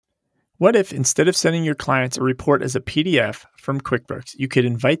What if instead of sending your clients a report as a PDF from QuickBooks, you could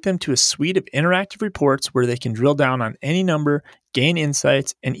invite them to a suite of interactive reports where they can drill down on any number, gain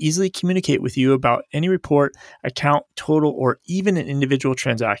insights, and easily communicate with you about any report, account, total, or even an individual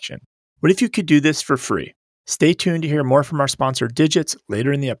transaction? What if you could do this for free? Stay tuned to hear more from our sponsor, Digits,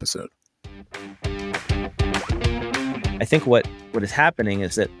 later in the episode. I think what is happening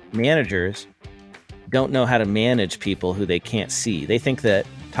is that managers don't know how to manage people who they can't see. They think that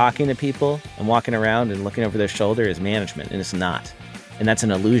talking to people and walking around and looking over their shoulder is management, and it's not. And that's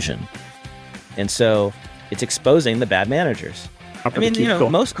an illusion. And so it's exposing the bad managers. I mean,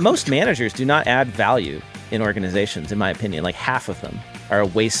 most managers do not add value in organizations, in my opinion. Like half of them are a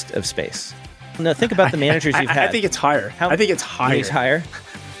waste of space. No, think about the managers you've had. I think it's higher. I think it's higher. It's higher?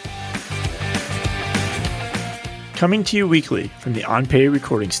 Coming to you weekly from the OnPay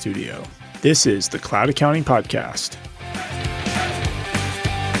recording studio, this is the Cloud Accounting Podcast.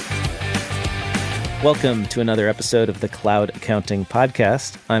 Welcome to another episode of the Cloud Accounting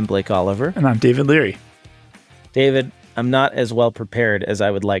Podcast. I'm Blake Oliver. And I'm David Leary. David, I'm not as well prepared as I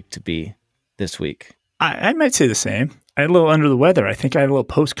would like to be this week. I might say the same. I had a little under the weather. I think I had a little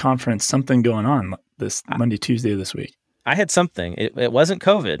post-conference something going on this Monday, Tuesday of this week. I had something. It wasn't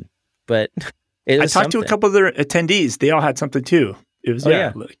COVID, but it was I talked to a couple of their attendees. They all had something too. It was, like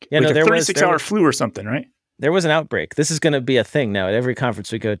a 36-hour flu or something, right? There was an outbreak. This is going to be a thing now at every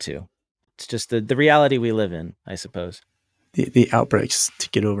conference we go to. It's just the reality we live in, I suppose. The outbreaks to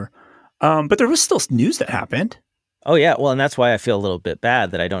get over. But there was still news that happened. Oh, yeah. Well, and that's why I feel a little bit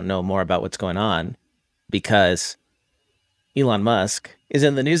bad that I don't know more about what's going on, because Elon Musk is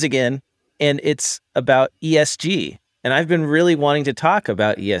in the news again, and it's about ESG. And I've been really wanting to talk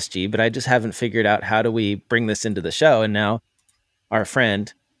about ESG, but I just haven't figured out how do we bring this into the show. And now our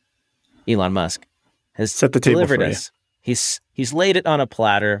friend, Elon Musk, has set the table for us. He's laid it on a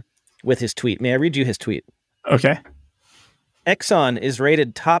platter with his tweet. May I read you his tweet? Okay. Exxon is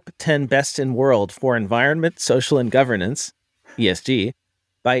rated top 10 best in world for environment, social, and governance, ESG,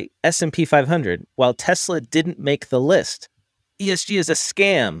 by S&P 500, while Tesla didn't make the list. ESG is a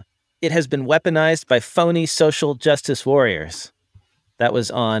scam. It has been weaponized by phony social justice warriors. That was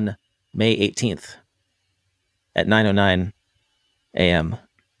on May 18th at 9:09 a.m.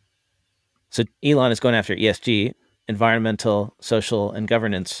 So Elon is going after ESG, environmental, social, and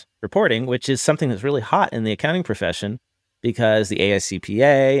governance reporting, which is something that's really hot in the accounting profession because the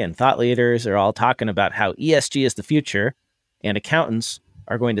AICPA and thought leaders are all talking about how ESG is the future and accountants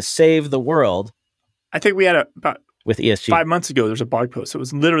are going to save the world. I think we had about with ESG. 5 months ago, there's a blog post. It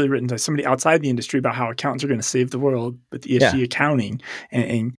was literally written by somebody outside the industry about how accountants are going to save the world with ESG accounting.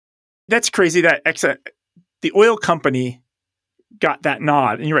 And that's crazy that the oil company got that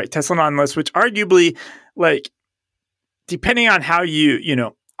nod. And you're right, Tesla not on the list, which arguably, like, depending on how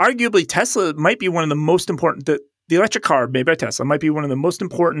arguably Tesla might be one of the most important, the electric car made by Tesla might be one of the most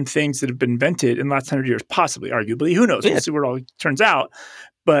important things that have been invented in the last 100 years, possibly, arguably. Who knows? We'll see where it all turns out.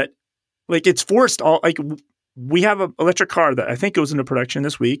 But like, it's forced all, like, we have an electric car that I think goes into production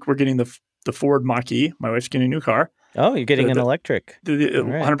this week. We're getting the Ford Mach-E. My wife's getting a new car. Oh, you're getting an electric.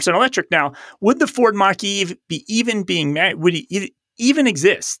 100% electric. Now, would the Ford Mach-E be even being made? Would it even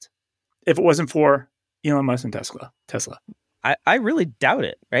exist if it wasn't for Elon Musk and Tesla? I really doubt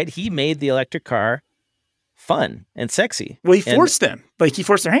it, right? He made the electric car fun and sexy. Well, he forced them. Like, he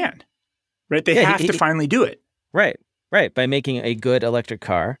forced their hand, right? They have to finally do it. Right. By making a good electric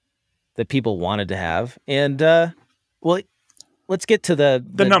car that people wanted to have. And, well, let's get to the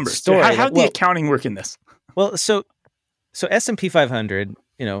numbers. Story. How'd the accounting work in this? Well, so S&P 500,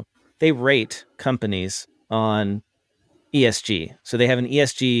 they rate companies on ESG. So they have an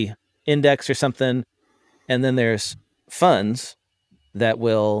ESG index or something, and then there's funds that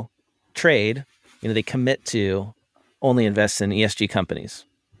will trade. They commit to only invest in ESG companies.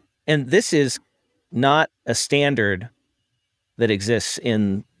 And this is not a standard that exists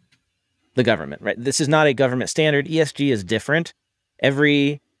in the government, right? This is not a government standard. ESG is different.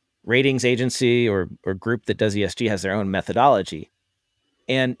 Every ratings agency or group that does ESG has their own methodology.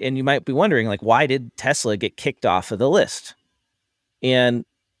 And you might be wondering, like, why did Tesla get kicked off of the list? And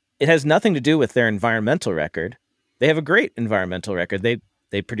it has nothing to do with their environmental record. They have a great environmental record.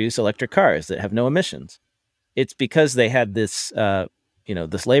 They produce electric cars that have no emissions. It's because they had this,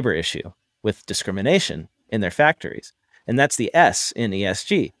 this labor issue with discrimination in their factories. And that's the S in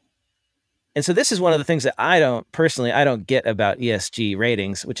ESG. And so this is one of the things that I don't get about ESG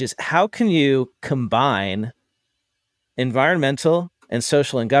ratings, which is how can you combine environmental and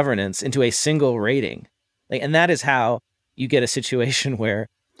social and governance into a single rating? And that is how you get a situation where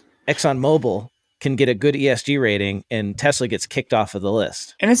ExxonMobil can get a good ESG rating and Tesla gets kicked off of the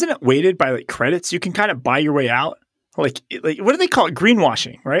list. And isn't it weighted by like credits? You can kind of buy your way out. Like what do they call it?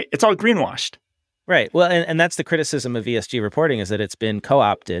 Greenwashing, right? It's all greenwashed. Right. Well, and that's the criticism of ESG reporting, is that it's been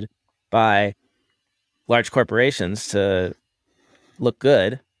co-opted by large corporations to look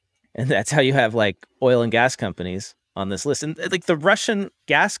good. And that's how you have like oil and gas companies on this list. And like the Russian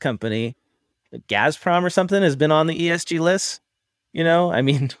gas company, Gazprom or something, has been on the ESG list. You know, I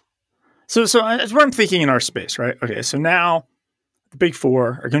mean. So that's what I'm thinking in our space, right? Okay, so now the big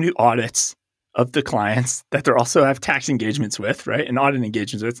four are going to do audits of the clients that they also have tax engagements with, right? And audit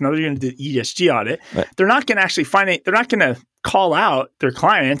engagements with. Now they're going to do ESG audit. Right. They're not going to actually they're not going to call out their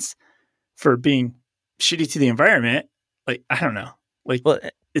clients for being shitty to the environment. Like, I don't know. Like, well,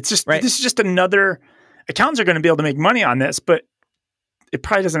 it's just, right. This is just another, accountants are going to be able to make money on this, but it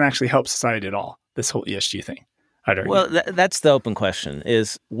probably doesn't actually help society at all, this whole ESG thing. Well, that's the open question,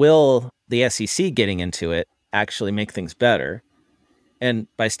 is will the SEC getting into it actually make things better? And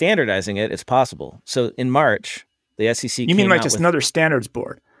by standardizing it, it's possible. So in March, the SEC You mean like just another standards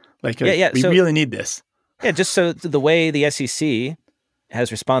board? Like, we really need this. Yeah, just so the way the SEC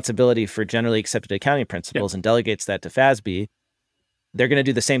has responsibility for generally accepted accounting principles and delegates that to FASB, they're going to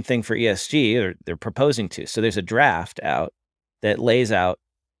do the same thing for ESG, or they're proposing to. So there's a draft out that lays out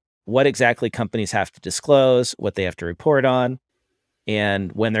what exactly companies have to disclose, what they have to report on,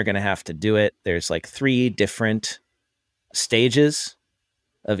 and when they're going to have to do it. There's like 3 different stages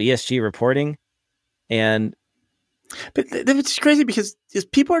of ESG reporting. But it's crazy because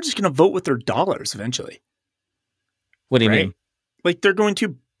people are just going to vote with their dollars eventually. What do you mean? Like they're going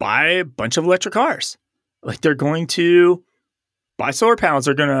to buy a bunch of electric cars. Like they're going to buy solar panels.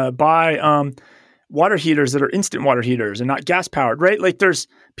 They're going to buy water heaters that are instant water heaters and not gas powered, right? Like the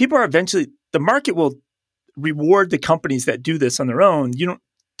market will reward the companies that do this on their own.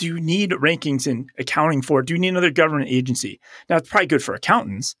 Do you need rankings in accounting for it? Do you need another government agency? Now it's probably good for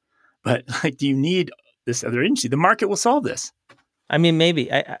accountants, but like, do you need this other agency? The market will solve this. I mean, maybe.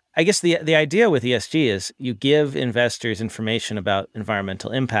 I guess the idea with ESG is you give investors information about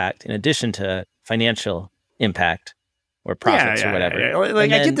environmental impact in addition to financial impact or profits or whatever. Yeah.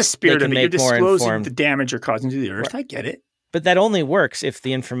 Like, I get the spirit of it. You're disclosing the damage you're causing to the earth. Right. I get it. But that only works if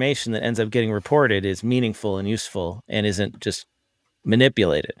the information that ends up getting reported is meaningful and useful and isn't just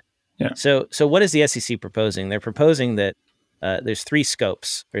manipulated. Yeah. So what is the SEC proposing? They're proposing that there's 3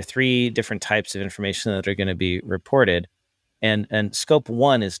 scopes or 3 different types of information that are going to be reported. And scope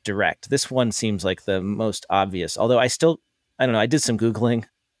 1 is direct. This one seems like the most obvious, although I don't know, I did some Googling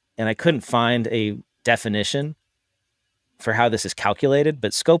and I couldn't find a definition for how this is calculated.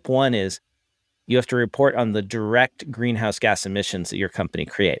 But scope 1 is you have to report on the direct greenhouse gas emissions that your company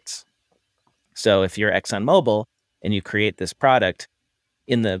creates. So if you're ExxonMobil and you create this product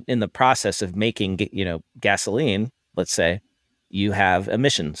in the process of making, gasoline, let's say, you have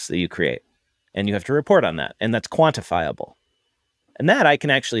emissions that you create and you have to report on that, and that's quantifiable. And that I can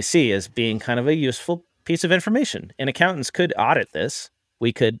actually see as being kind of a useful piece of information. And accountants could audit this.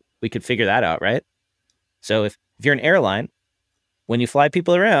 We could figure that out, right? So if you're an airline, when you fly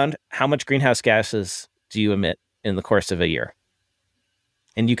people around, how much greenhouse gases do you emit in the course of a year?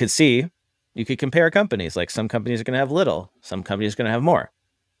 And you could compare companies. Like some companies are going to have little, some companies are going to have more.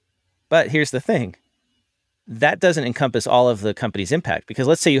 But here's the thing. That doesn't encompass all of the company's impact, because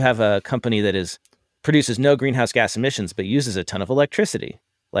let's say you have a company that produces no greenhouse gas emissions, but uses a ton of electricity,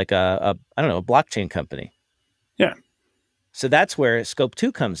 like a blockchain company. Yeah. So that's where scope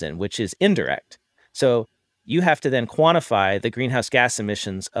 2 comes in, which is indirect. So you have to then quantify the greenhouse gas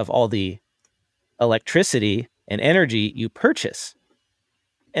emissions of all the electricity and energy you purchase.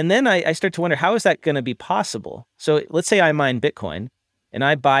 And then I start to wonder, how is that going to be possible? So let's say I mine Bitcoin and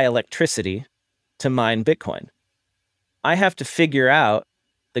I buy electricity to mine Bitcoin. I have to figure out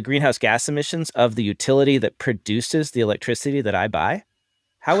the greenhouse gas emissions of the utility that produces the electricity that I buy.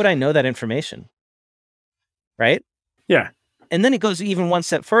 How would I know that information? Right? Yeah. And then it goes even one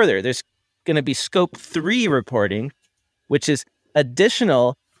step further. There's going to be scope 3 reporting, which is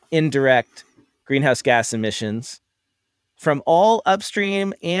additional indirect greenhouse gas emissions from all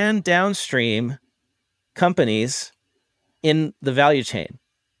upstream and downstream companies in the value chain.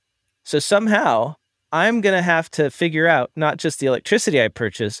 So somehow I'm going to have to figure out not just the electricity I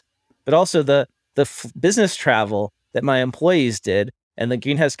purchase, but also the business travel that my employees did and the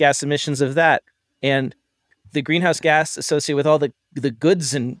greenhouse gas emissions of that, and the greenhouse gas associated with all the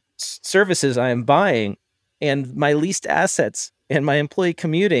goods and services I am buying, and my leased assets and my employee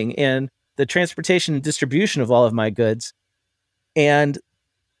commuting and the transportation and distribution of all of my goods, and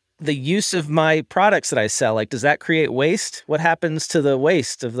the use of my products that I sell, like, does that create waste? What happens to the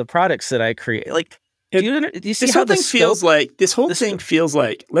waste of the products that I create? Like, do you see how this whole thing feels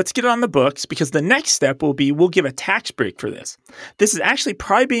like, let's get it on the books, because the next step will be, we'll give a tax break for this. This is actually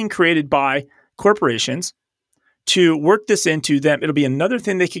probably being created by corporations to work this into them. It'll be another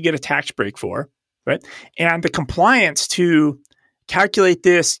thing they could get a tax break for, right? And the compliance to calculate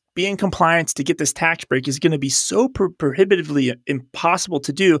this, be in compliance to get this tax break is going to be so prohibitively impossible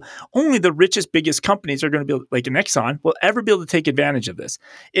to do. Only the richest, biggest companies are going to be, like an Exxon, will ever be able to take advantage of this.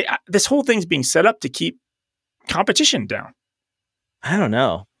 This whole thing's being set up to keep competition down. I don't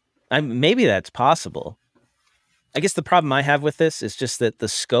know. Maybe that's possible. I guess the problem I have with this is just that the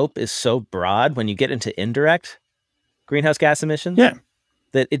scope is so broad when you get into indirect greenhouse gas emissions,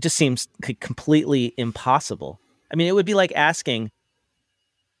 that it just seems completely impossible. I mean, it would be like asking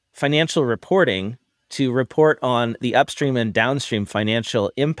financial reporting to report on the upstream and downstream financial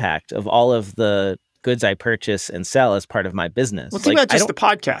impact of all of the goods I purchase and sell as part of my business. Well, think about just the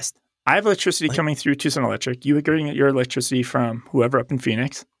podcast. I have electricity coming through Tucson Electric. You are getting your electricity from whoever up in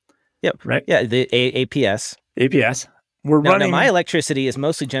Phoenix. Yep. Right? Yeah, the APS. APS. Now, my electricity is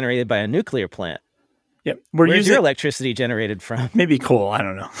mostly generated by a nuclear plant. Yep. Where's your electricity generated from? Maybe coal. I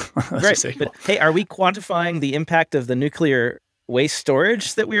don't know. Right. But hey, are we quantifying the impact of the nuclear waste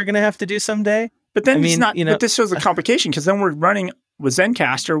storage that we're going to have to do someday? But then but this shows the complication, because then we're running with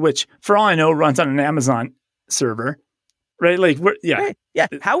Zencastr, which for all I know runs on an Amazon server, right? Like, right. Yeah.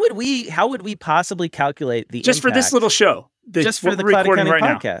 How would we possibly calculate the just impact for this little show, just for the Cloud Accounting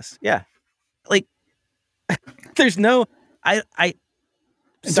podcast? Yeah. Like, there's no,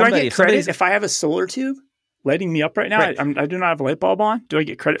 do I get credit if I have a solar tube lighting me up right now? Right. I do not have a light bulb on. Do I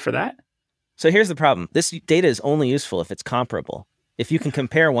get credit for that? So here's the problem. This data is only useful if it's comparable. If you can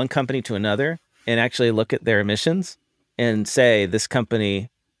compare one company to another and actually look at their emissions and say this company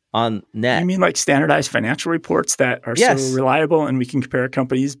on net. You mean like standardized financial reports that are so reliable, and we can compare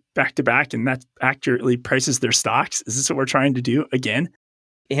companies back to back, and that accurately prices their stocks? Is this what we're trying to do again?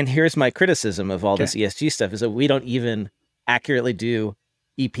 And here's my criticism of all this ESG stuff, is that we don't even accurately do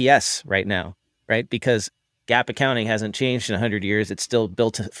EPS right now, right? Because GAAP accounting hasn't changed in 100 years. It's still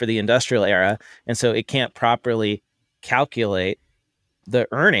built for the industrial era. And so it can't properly calculate the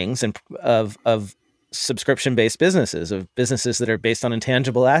earnings of subscription-based businesses, of businesses that are based on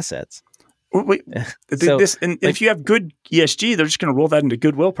intangible assets. Wait, if you have good ESG, they're just going to roll that into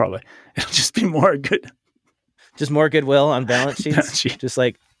goodwill probably. It'll just be more good. Just more goodwill on balance sheets? Just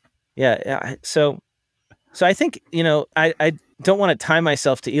like, yeah. So I think, I don't want to tie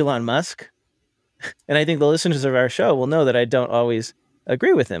myself to Elon Musk. And I think the listeners of our show will know that I don't always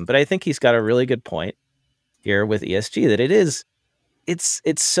agree with him. But I think he's got a really good point here with ESG, that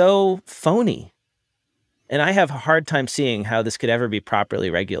it's so phony. And I have a hard time seeing how this could ever be properly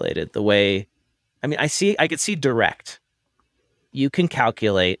regulated the way, I could see direct. You can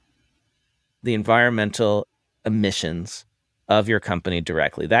calculate the environmental emissions of your company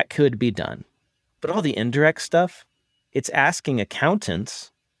directly. That could be done. But all the indirect stuff, it's asking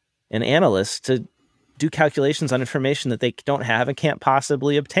accountants and analysts to do calculations on information that they don't have and can't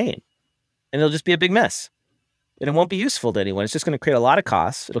possibly obtain. And it'll just be a big mess. And it won't be useful to anyone. It's just going to create a lot of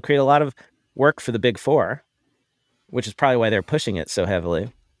costs. It'll create a lot of work for the big four, which is probably why they're pushing it so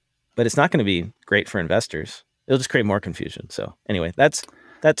heavily. But it's not going to be great for investors. It'll just create more confusion. So anyway, that's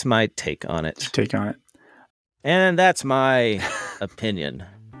my take on it. And that's my opinion.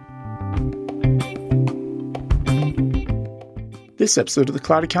 This episode of the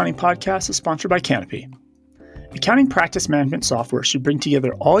Cloud Accounting Podcast is sponsored by Canopy. Accounting practice management software should bring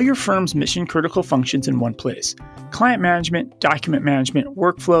together all your firm's mission-critical functions in one place: client management, document management,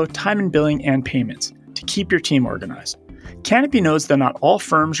 workflow, time and billing, and payments, to keep your team organized. Canopy knows that not all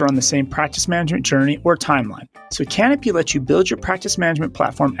firms are on the same practice management journey or timeline, so Canopy lets you build your practice management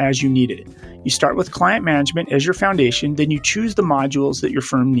platform as you need it. You start with client management as your foundation, then you choose the modules that your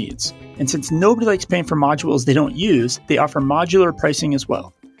firm needs. And since nobody likes paying for modules they don't use, they offer modular pricing as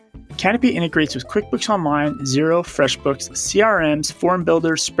well. Canopy integrates with QuickBooks Online, Xero, FreshBooks, CRMs, form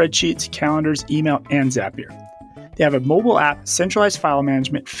builders, spreadsheets, calendars, email, and Zapier. They have a mobile app, centralized file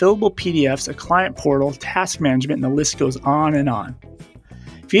management, fillable PDFs, a client portal, task management, and the list goes on and on.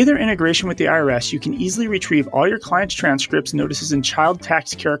 Via their integration with the IRS, you can easily retrieve all your clients' transcripts, notices, and child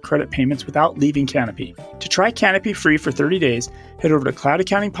tax care credit payments without leaving Canopy. To try Canopy free for 30 days, head over to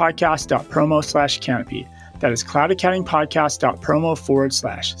cloudaccountingpodcast.promo/canopy. That is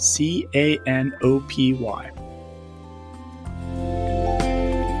cloudaccountingpodcast.promo/CANOPY.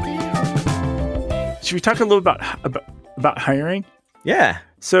 Should we talk a little about hiring? Yeah.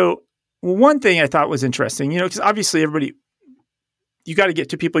 So one thing I thought was interesting, because obviously everybody, you got to get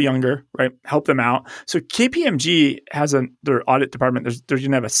to people younger, right? Help them out. So KPMG has their audit department. They're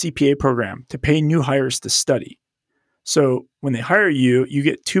going to have a CPA program to pay new hires to study. So when they hire you, you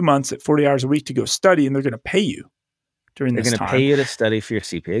get 2 months at 40 hours a week to go study, and they're going to pay you during this time. They're going to pay you to study for your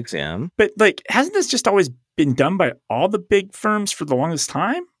CPA exam. But like, hasn't this just always been done by all the big firms for the longest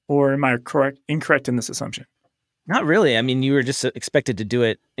time? Or am I incorrect in this assumption? Not really. I mean, you were just expected to do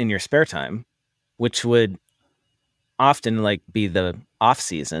it in your spare time, which would often like be the off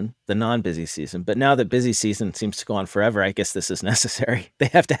season, the non-busy season. But now that busy season seems to go on forever, I guess this is necessary. They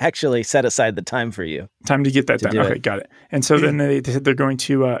have to actually set aside the time for you. Time to get that done. Okay, got it. And so then they said they're going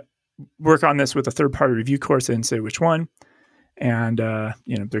to work on this with a third-party review course. They didn't say which one. And,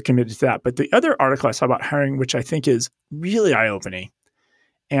 they're committed to that. But the other article I saw about hiring, which I think is really eye-opening,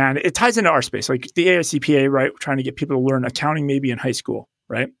 and it ties into our space, like the AICPA, right? We're trying to get people to learn accounting maybe in high school,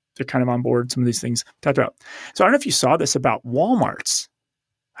 right? They're kind of on board some of these things talked about. So I don't know if you saw this about Walmart's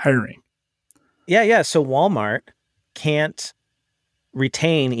hiring. Yeah. So Walmart can't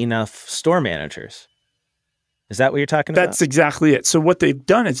retain enough store managers. Is that what you're talking about? That's exactly it. So what they've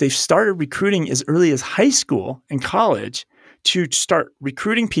done is they've started recruiting as early as high school and college to start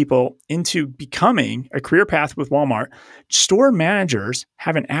recruiting people into becoming a career path with Walmart. Store managers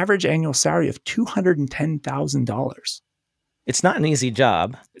have an average annual salary of $210,000. It's not an easy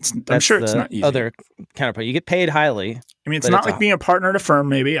job. I'm sure it's not easy. Other counterpart, you get paid highly. I mean, it's not like being a partner at a firm,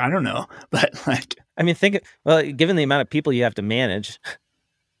 maybe. I don't know, but like, I mean, given the amount of people you have to manage,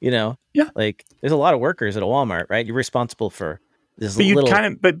 like there's a lot of workers at a Walmart, right? You're responsible for this. But you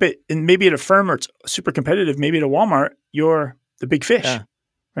but maybe at a firm where it's super competitive, maybe at a Walmart, you're the big fish,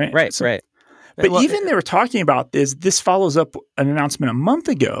 right? Right. But even they were talking about this follows up an announcement a month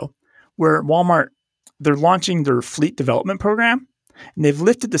ago where Walmart, they're launching their fleet development program, and they've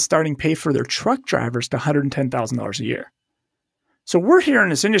lifted the starting pay for their truck drivers to $110,000 a year. So we're here in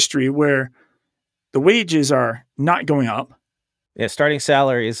this industry where the wages are not going up. Yeah, starting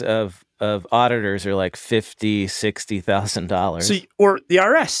salaries of auditors are like $50,000, $60,000. So, or the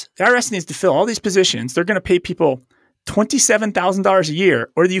IRS. The IRS needs to fill all these positions. They're going to pay people $27,000 a year,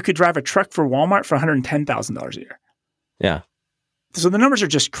 or you could drive a truck for Walmart for $110,000 a year. Yeah. So the numbers are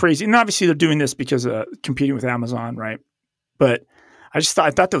just crazy. And obviously they're doing this because competing with Amazon, right? But I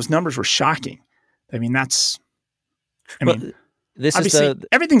thought those numbers were shocking. I mean,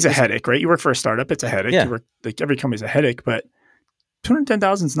 everything's a headache, right? You work for a startup, it's a headache. Yeah. You work, like every company's a headache, but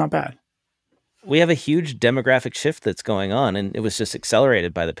 $210,000 is not bad. We have a huge demographic shift that's going on, and it was just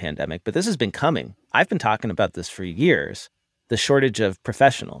accelerated by the pandemic, but this has been coming. I've been talking about this for years, the shortage of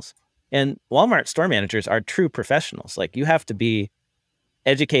professionals. And Walmart store managers are true professionals. Like, you have to be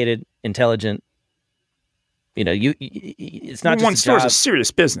educated, intelligent. It's not just one store is a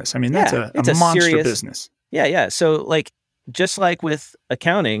serious business. I mean, that's a monster business. Yeah. So like, just like with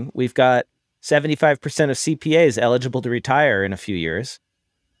accounting, we've got 75% of CPAs eligible to retire in a few years.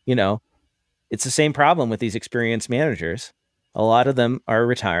 It's the same problem with these experienced managers. A lot of them are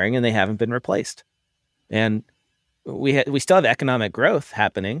retiring and they haven't been replaced. And we still have economic growth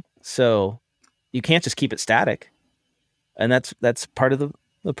happening. So you can't just keep it static. And that's part of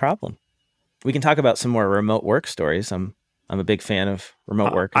the problem. We can talk about some more remote work stories. I'm a big fan of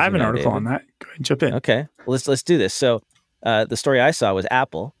remote work. I have an article on that. Go ahead and jump in. Okay. Well, let's do this. So the story I saw was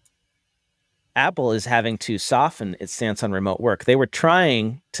Apple. Apple is having to soften its stance on remote work. They were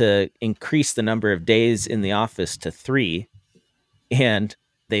trying to increase the number of days in the office to 3, and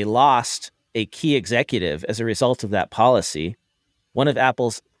they lost a key executive as a result of that policy. One of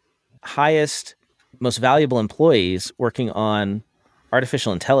Apple's highest, most valuable employees working on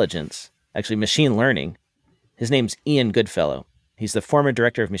artificial intelligence, actually machine learning. His name's Ian Goodfellow. He's the former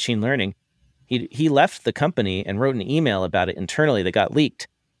director of machine learning. He left the company and wrote an email about it internally that got leaked,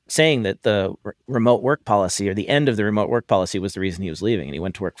 saying that the remote work policy, or the end of the remote work policy, was the reason he was leaving. And he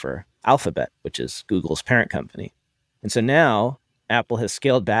went to work for Alphabet, which is Google's parent company. And so now Apple has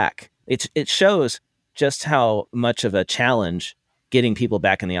scaled back. It shows just how much of a challenge getting people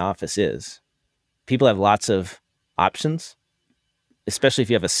back in the office is. People have lots of options, especially if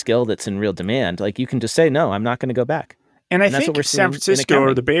you have a skill that's in real demand. Like, you can just say, no, I'm not going to go back. And I think San Francisco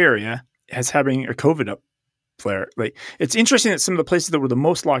or the Bay Area is having a COVID flare. Like, it's interesting that some of the places that were the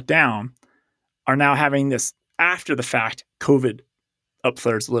most locked down are now having this after the fact COVID up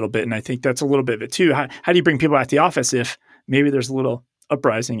flares a little bit. And I think that's a little bit of it too. How do you bring people at the office if maybe there's a little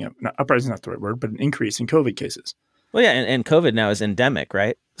uprising is not the right word, but an increase in COVID cases? Well, yeah. And COVID now is endemic,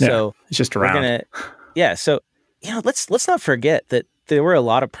 right? Yeah, so it's just around. So, let's not forget that there were a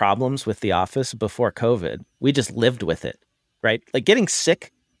lot of problems with the office before COVID. We just lived with it, right? Like, getting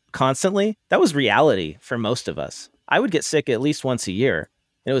sick constantly, that was reality for most of us. I would get sick at least once a year.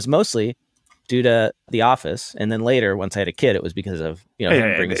 And it was mostly due to the office. And then later, once I had a kid, it was because of, him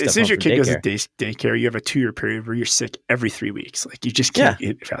bringing stuff home Since your from kid goes to daycare. daycare, you have a 2-year period where you're sick every 3 weeks. Like you just can't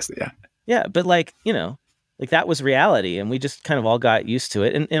get past it. Yeah. Yeah. But that was reality. And we just kind of all got used to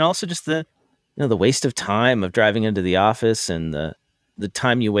it. And also just the waste of time of driving into the office and the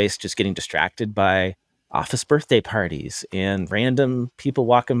time you waste just getting distracted by office birthday parties and random people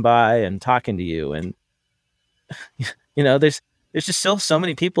walking by and talking to you. And, there's just still so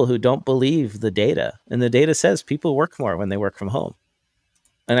many people who don't believe the data. And the data says people work more when they work from home.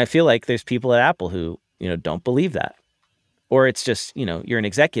 And I feel like there's people at Apple who, don't believe that. Or it's just, you're an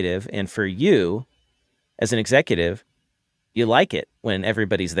executive. And for you as an executive, you like it when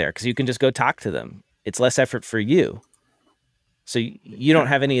everybody's there because you can just go talk to them. It's less effort for you. So you don't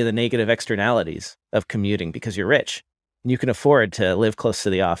have any of the negative externalities of commuting because you're rich and you can afford to live close to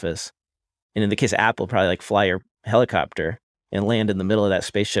the office. And in the case of Apple, probably like fly your helicopter and land in the middle of that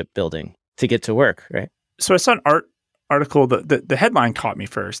spaceship building to get to work, right? So I saw an article, the headline caught me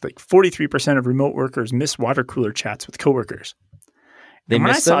first, like 43% of remote workers miss water cooler chats with coworkers. And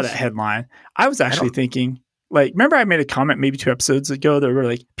when I saw that headline, I was actually thinking, like, remember I made a comment maybe 2 episodes ago that were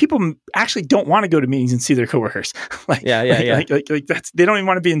like, people actually don't want to go to meetings and see their coworkers. Like that's, they don't even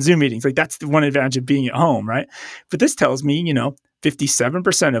want to be in Zoom meetings. Like that's the one advantage of being at home, right? But this tells me,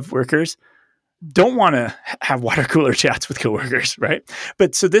 57% of workers don't want to have water cooler chats with coworkers, right?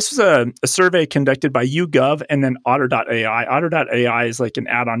 But so this was a survey conducted by YouGov and then Otter.ai. Otter.ai is like an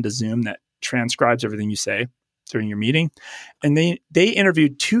add-on to Zoom that transcribes everything you say during your meeting. And they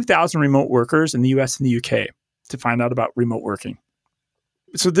interviewed 2,000 remote workers in the US and the UK to find out about remote working.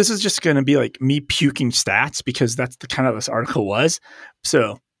 So this is just going to be like me puking stats because that's the kind of this article was.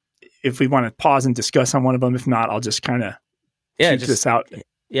 So if we want to pause and discuss on one of them, if not, I'll just kind of puke this out.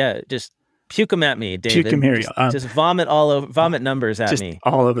 Yeah, just puke them at me, David. Puke them here. Just vomit all over, vomit numbers at me.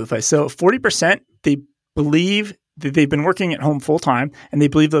 All over the place. So 40%, they believe that they've been working at home full time and they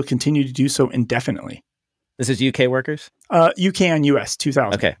believe they'll continue to do so indefinitely. This is UK workers? UK and US,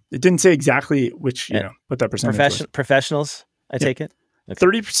 2,000. Okay. It didn't say exactly which, what that percentage was. Professionals, I take it? Okay.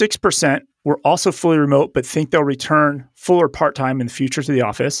 36% were also fully remote, but think they'll return full or part-time in the future to the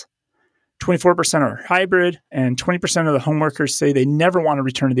office. 24% are hybrid, and 20% of the home workers say they never want to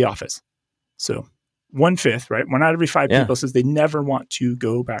return to the office. So 1/5, right? 1 out of every 5 people says they never want to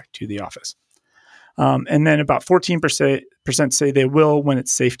go back to the office. And then about 14% say they will when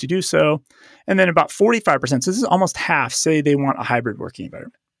it's safe to do so. And then about 45%, so this is almost half, say they want a hybrid working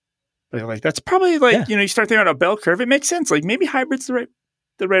environment. But like, that's probably like, you start thinking about a bell curve. It makes sense. Like maybe hybrid's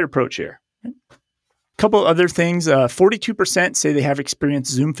the right approach here. Right? A couple other things. 42% say they have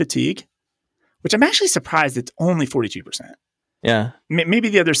experienced Zoom fatigue, which I'm actually surprised it's only 42%. Yeah. Maybe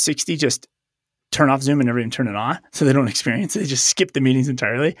the other 60 just turn off Zoom and never even turn it on, so they don't experience it. They just skip the meetings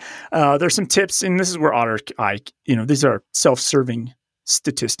entirely. There's some tips, and this is where these are self-serving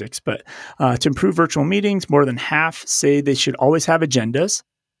statistics, but to improve virtual meetings, more than half say they should always have agendas.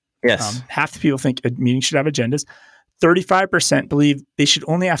 Yes. Half the people think a meeting should have agendas. 35% believe they should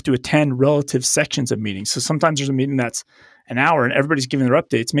only have to attend relative sections of meetings. So sometimes there's a meeting that's an hour and everybody's giving their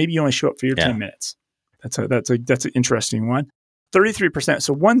updates. Maybe you only show up for your 10 minutes. That's an interesting one. 33%,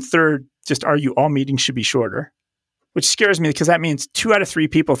 so 1/3 just argue all meetings should be shorter, which scares me because that means 2 out of 3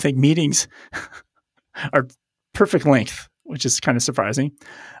 people think meetings are perfect length, which is kind of surprising.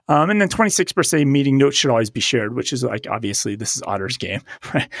 And then 26% say meeting notes should always be shared, which is like, obviously this is Otter's game,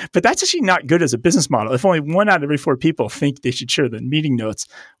 right? But that's actually not good as a business model. If only 1 out of every 4 people think they should share the meeting notes,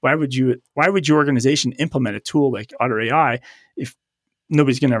 why would your organization implement a tool like Otter AI if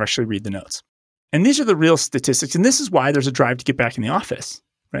nobody's going to actually read the notes? And these are the real statistics. And this is why there's a drive to get back in the office,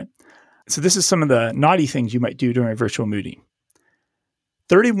 right? So this is some of the naughty things you might do during a virtual meeting.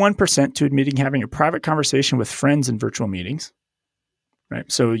 31% to admitting having a private conversation with friends in virtual meetings, right?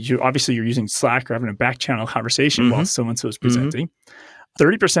 So you're using Slack or having a back channel conversation while so-and-so is presenting.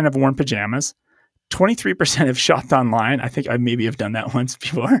 30% have worn pajamas. 23% have shopped online. I think I maybe have done that once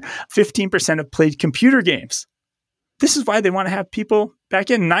before. 15% have played computer games. This is why they want to have people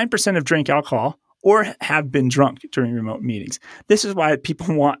back in. 9% have drank alcohol or have been drunk during remote meetings. This is why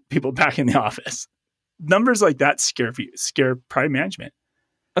people want people back in the office. Numbers like that scare product management.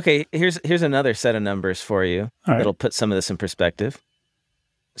 Okay, here's another set of numbers for you that'll put some of this in perspective.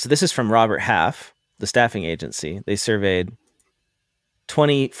 So this is from Robert Half, the staffing agency. They surveyed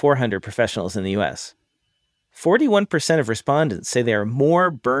 2,400 professionals in the U.S. 41% of respondents say they are more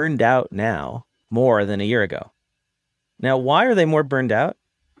burned out now, more than a year ago. Now, why are they more burned out?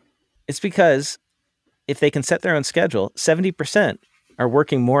 It's because if they can set their own schedule, 70% are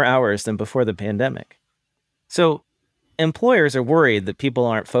working more hours than before the pandemic. So employers are worried that people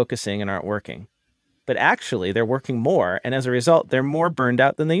aren't focusing and aren't working. But actually, they're working more. And as a result, they're more burned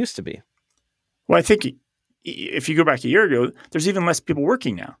out than they used to be. Well, I think if you go back a year ago, there's even less people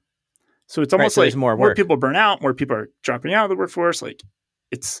working now. So it's almost like more people burn out, more people are dropping out of the workforce. Like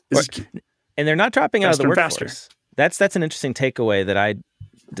and they're not dropping out of the workforce. That's an interesting takeaway that I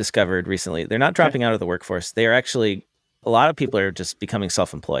discovered recently. They're not dropping out of the workforce. They are actually, a lot of people are just becoming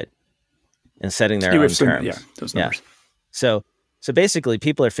self-employed and setting their own terms. Yeah, those numbers. So basically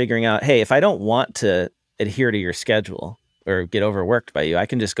people are figuring out, hey, if I don't want to adhere to your schedule or get overworked by you, I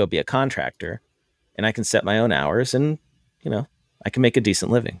can just go be a contractor and I can set my own hours and, I can make a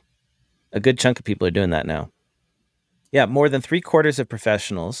decent living. A good chunk of people are doing that now. Yeah, more than 3/4 of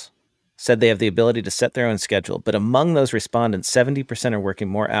professionals said they have the ability to set their own schedule. But among those respondents, 70% are working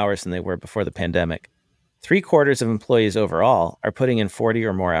more hours than they were before the pandemic. 3/4 of employees overall are putting in 40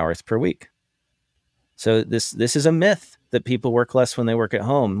 or more hours per week. So this is a myth that people work less when they work at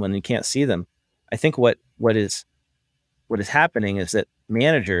home, when you can't see them. I think what is happening is that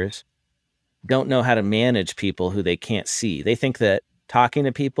managers don't know how to manage people who they can't see. They think that talking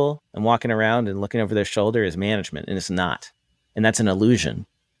to people and walking around and looking over their shoulder is management, and it's not. And that's an illusion.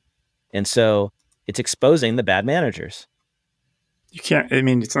 And so it's exposing the bad managers. You can't,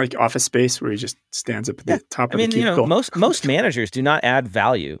 it's like Office Space where he just stands up at the top of the cubicle. Most managers do not add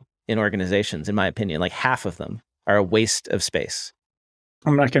value in organizations, in my opinion. Like half of them are a waste of space.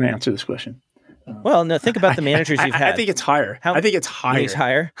 I'm not going to answer this question. Well, no, think about the managers you've had. I think it's higher. I think it's higher. It's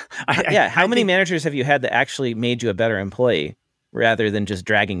higher? How many managers have you had that actually made you a better employee rather than just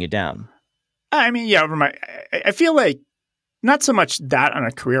dragging you down? I feel like not so much that on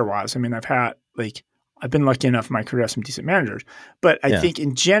a career-wise. I've been lucky enough in my career to have some decent managers. But I think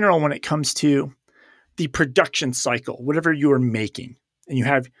in general, when it comes to the production cycle, whatever you are making and you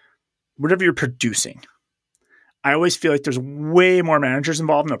have whatever you're producing, I always feel like there's way more managers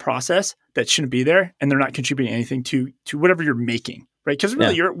involved in the process that shouldn't be there, and they're not contributing anything to whatever you're making, right? Because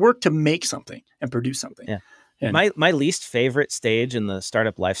really you're at work to make something and produce something. Yeah. And my least favorite stage in the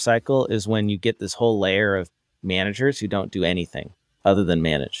startup life cycle is when you get this whole layer of managers who don't do anything other than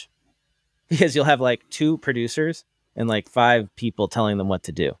manage. Because you'll have like 2 producers and like 5 people telling them what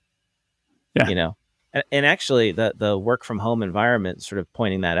to do. Yeah. And actually the work from home environment is sort of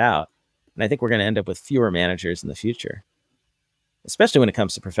pointing that out. And I think we're going to end up with fewer managers in the future, especially when it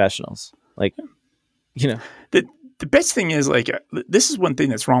comes to professionals. The best thing is this is one thing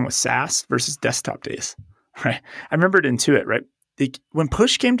that's wrong with SaaS versus desktop days, right? I remember at Intuit, right? When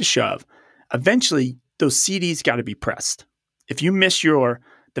push came to shove, eventually those CDs got to be pressed. If you miss the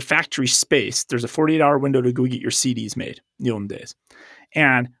factory space, there's a 48-hour window to go get your CDs made in the olden days.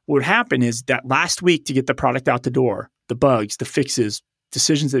 And what would happen is that last week to get the product out the door, the bugs, the fixes,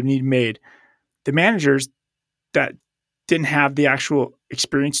 decisions that need made, the managers that didn't have the actual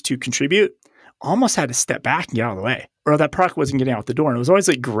experience to contribute almost had to step back and get out of the way, or that product wasn't getting out the door. And it was always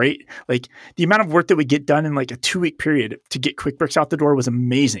great. The amount of work that would get done in a 2-week period to get QuickBooks out the door was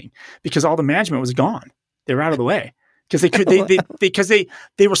amazing because all the management was gone. They were out of the way because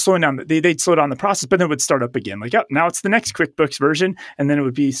they were slowing down. They'd slow down the process, but then it would start up again. Now it's the next QuickBooks version, and then it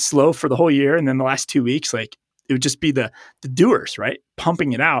would be slow for the whole year, and then the last 2 weeks, it would just be the doers, right?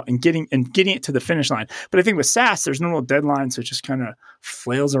 Pumping it out and getting it to the finish line. But I think with SaaS, there's no real deadline, so it just kind of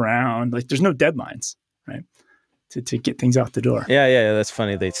flails around. There's no deadlines, right? To get things out the door. Yeah. That's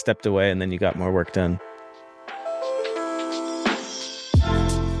funny. They stepped away and then you got more work done.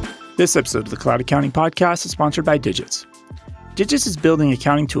 This episode of the Cloud Accounting Podcast is sponsored by Digits. Digits is building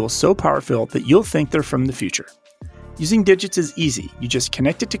accounting tools so powerful that you'll think they're from the future. Using Digits is easy. You just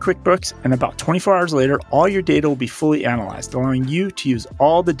connect it to QuickBooks, and about 24 hours later, all your data will be fully analyzed, allowing you to use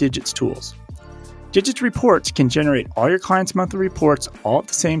all the Digits tools. Digits reports can generate all your clients' monthly reports all at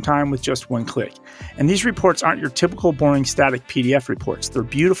the same time with just one click. And these reports aren't your typical boring static PDF reports. They're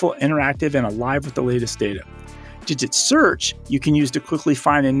beautiful, interactive, and alive with the latest data. Digits Search you can use to quickly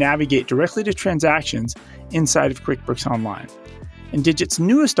find and navigate directly to transactions inside of QuickBooks Online. And Digits'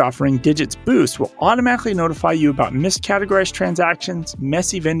 newest offering, Digits Boost, will automatically notify you about miscategorized transactions,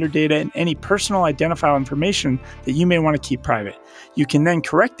 messy vendor data, and any personal identifiable information that you may want to keep private. You can then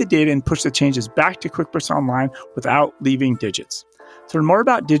correct the data and push the changes back to QuickBooks Online without leaving Digits. To learn more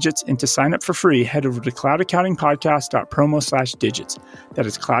about Digits and to sign up for free, head over to cloudaccountingpodcast.promo/digits. That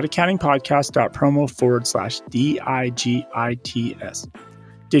is cloudaccountingpodcast.promo/digits.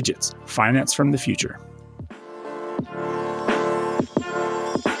 Digits, finance from the future.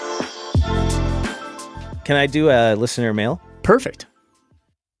 Can I do a listener mail? Perfect.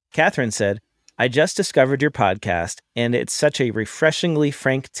 Catherine said, I just discovered your podcast, and it's such a refreshingly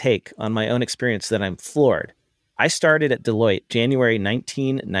frank take on my own experience that I'm floored. I started at Deloitte January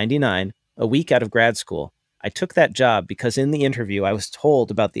 1999, a week out of grad school. I took that job because in the interview, I was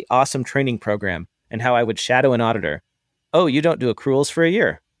told about the awesome training program and how I would shadow an auditor. Oh, you don't do accruals for a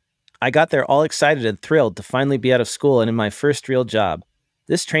year. I got there all excited and thrilled to finally be out of school and in my first real job.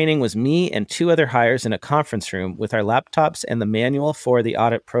 This training was me and 2 other hires in a conference room with our laptops and the manual for the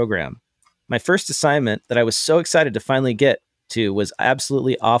audit program. My first assignment that I was so excited to finally get to was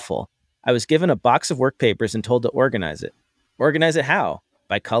absolutely awful. I was given a box of work papers and told to organize it. Organize it how?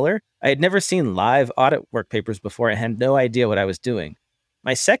 By color? I had never seen live audit work papers before and had no idea what I was doing.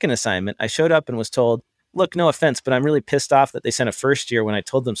 My second assignment, I showed up and was told, look, no offense, but I'm really pissed off that they sent a first year when I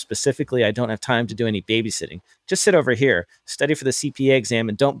told them specifically I don't have time to do any babysitting. Just sit over here, study for the CPA exam,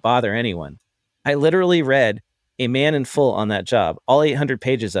 and don't bother anyone. I literally read A Man in Full on that job, all 800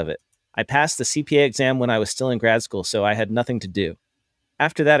 pages of it. I passed the CPA exam when I was still in grad school, so I had nothing to do.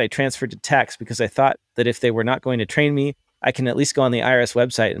 After that, I transferred to tax because I thought that if they were not going to train me, I can at least go on the IRS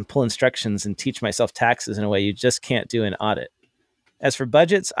website and pull instructions and teach myself taxes in a way you just can't do in audit. As for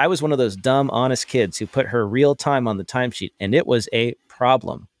budgets, I was one of those dumb, honest kids who put her real time on the timesheet, and it was a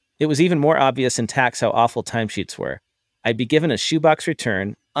problem. It was even more obvious in tax how awful timesheets were. I'd be given a shoebox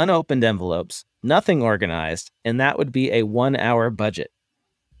return, unopened envelopes, nothing organized, and that would be a 1-hour budget.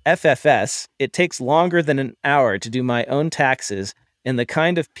 FFS, it takes longer than an hour to do my own taxes, and the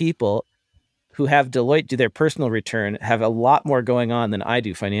kind of people who have Deloitte do their personal return have a lot more going on than I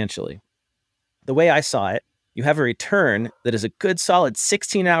do financially. The way I saw it, you have a return that is a good solid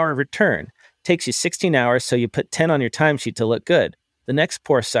 16-hour return. Takes you 16 hours, so you put 10 on your timesheet to look good. The next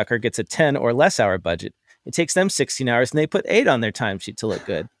poor sucker gets a 10 or less hour budget. It takes them 16 hours and they put 8 on their timesheet to look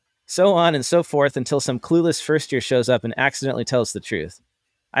good. So on and so forth until some clueless first year shows up and accidentally tells the truth.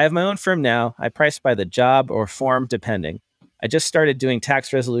 I have my own firm now. I price by the job or form, depending. I just started doing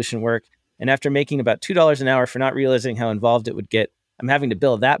tax resolution work, and after making about $2 an hour for not realizing how involved it would get, I'm having to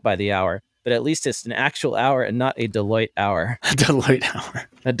bill that by the hour. But at least it's an actual hour and not a Deloitte hour. A Deloitte hour.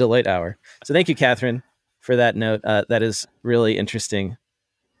 A Deloitte hour. So thank you, Catherine, for that note. That is really interesting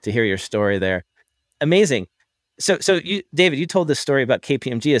to hear your story there. Amazing. So you, David, you told this story about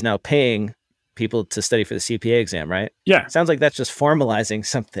KPMG is now paying people to study for the CPA exam, right? Yeah. Sounds like that's just formalizing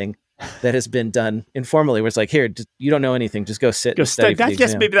something that has been done informally, where it's like, here, you don't know anything, just go sit and study for the exam. I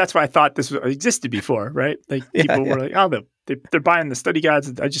guess maybe that's why I thought this existed before, right? Like people were like, oh, they're buying the study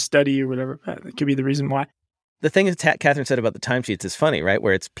guides. I just study or whatever. That could be the reason why. The thing that Catherine said about the timesheets is funny, right?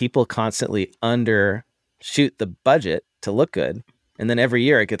 Where it's people constantly undershoot the budget to look good. And then every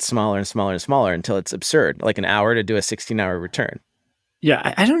year it gets smaller and smaller and smaller until it's absurd, like an hour to do a 16-hour return.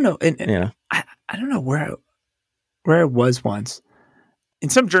 Yeah, I don't know. And I don't know where I was once in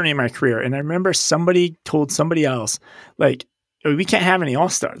some journey in my career. And I remember somebody told somebody else, like, oh, we can't have any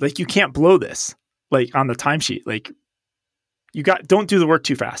all-star. Like, you can't blow this, like, on the timesheet. Like, don't do the work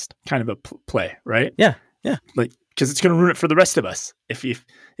too fast kind of a play, right? Yeah. Like, because it's going to ruin it for the rest of us. If you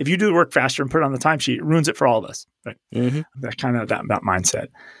do the work faster and put it on the timesheet, it ruins it for all of us, right? Mm-hmm. That kind of that mindset.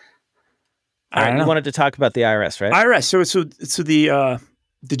 All right, you wanted to talk about the IRS, right? IRS. So the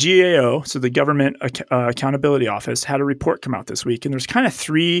GAO, so the Government Accountability Office, had a report come out this week, and there's kind of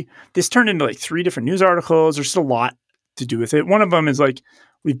this turned into like 3 different news articles. There's just a lot to do with it. One of them is like,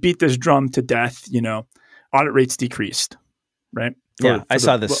 we beat this drum to death, audit rates decreased, right? I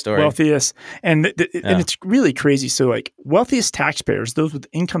saw this story. Wealthiest. And it's really crazy. So like wealthiest taxpayers, those with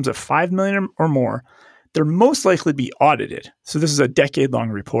incomes of $5 million or more, they're most likely to be audited. So this is a decade-long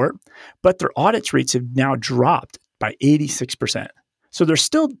report, but their audit rates have now dropped by 86%. So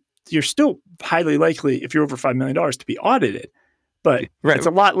you're still highly likely, if you're over $5 million, to be audited, but it's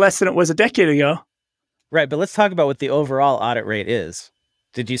a lot less than it was a decade ago. Right, but let's talk about what the overall audit rate is.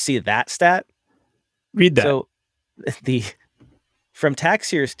 Did you see that stat? Read that. So from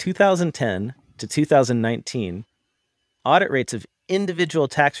tax years 2010 to 2019, audit rates of individual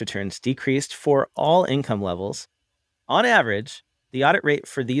tax returns decreased for all income levels. On average, the audit rate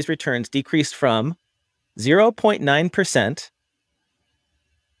for these returns decreased from 0.9%,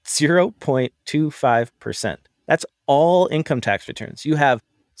 0.25%. That's all income tax returns. You have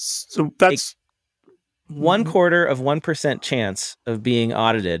so that's 0.25% chance of being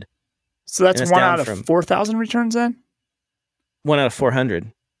audited. So that's 1 out of 4,000 returns then? 1 out of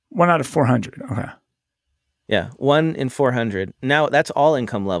 400. 1 out of 400. Okay. Yeah, 1 in 400. Now that's all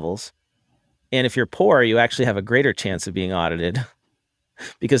income levels. And if you're poor, you actually have a greater chance of being audited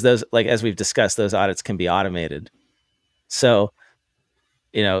because those, like, as we've discussed, those audits can be automated. So,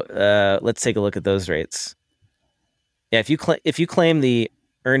 let's take a look at those rates. Yeah, if you claim the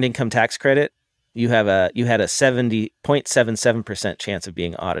earned income tax credit, you had a 70.77% chance of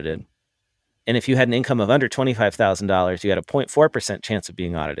being audited. And if you had an income of under $25,000, you had a 0.4% chance of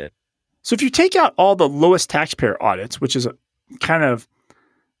being audited. So if you take out all the lowest taxpayer audits, which is a kind of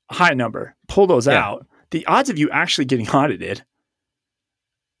a high number, pull those out, the odds of you actually getting audited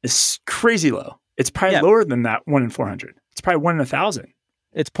is crazy low. It's probably lower than that 1 in 400. It's probably 1 in 1,000.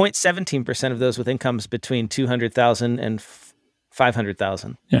 It's 0.17% of those with incomes between 200,000 and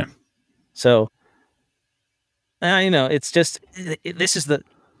 500,000. Yeah. So, it's just this is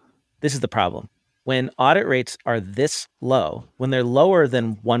the problem. When audit rates are this low, when they're lower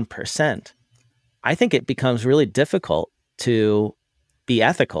than 1%, I think it becomes really difficult to be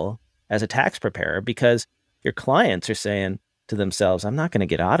ethical as a tax preparer because your clients are saying to themselves, I'm not going to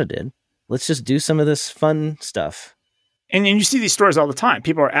get audited. Let's just do some of this fun stuff. And you see these stories all the time.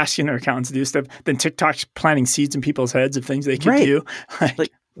 People are asking their accountants to do stuff. Then TikTok's planting seeds in people's heads of things they could do.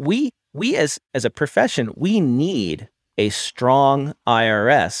 Like we as a profession, we need a strong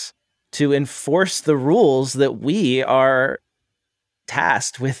IRS to enforce the rules that we are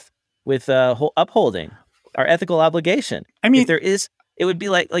tasked with upholding our ethical obligation. I mean, if there is, it would be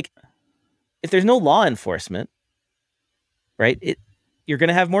like if there's no law enforcement, right? You're going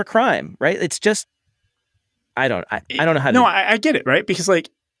to have more crime, right? It's just, I don't know how to. No, I get it, right? Because like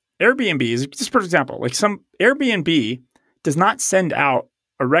Airbnb is just for example, like some Airbnb does not send out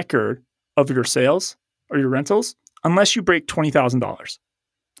a record of your sales or your rentals unless you break $20,000.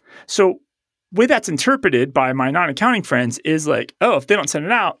 So the way that's interpreted by my non-accounting friends is like, oh, if they don't send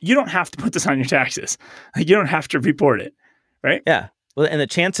it out, you don't have to put this on your taxes. Like you don't have to report it, right? Yeah. Well, and the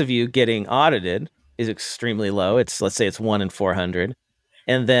chance of you getting audited is extremely low. Let's say it's 1 in 400.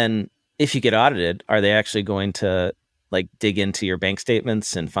 And then if you get audited, are they actually going to like dig into your bank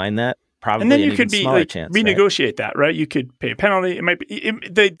statements and find that? Probably. And then you could be like chance, renegotiate that, right? You could pay a penalty. It might be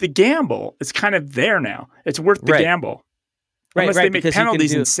the gamble is kind of there now. It's worth the gamble. Unless they make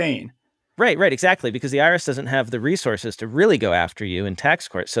penalties insane. Right, exactly. Because the IRS doesn't have the resources to really go after you in tax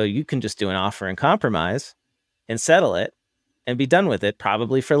court. So you can just do an offer and compromise and settle it and be done with it,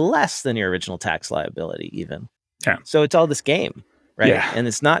 probably for less than your original tax liability even. Yeah. So it's all this game, right? Yeah. And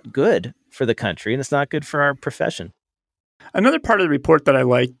it's not good for the country and it's not good for our profession. Another part of the report that I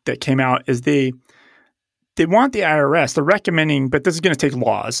liked that came out is they want the IRS, they're recommending, but this is going to take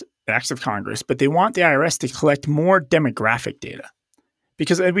laws, acts of Congress, but they want the IRS to collect more demographic data.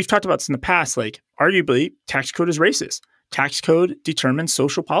 Because we've talked about this in the past, like arguably tax code is racist. Tax code determines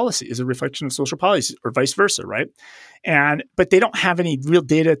social policy, is a reflection of social policy or vice versa, right? But they don't have any real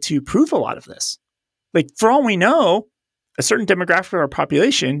data to prove a lot of this. Like for all we know, a certain demographic of our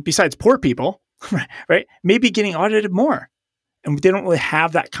population, besides poor people, right, may be getting audited more. And they don't really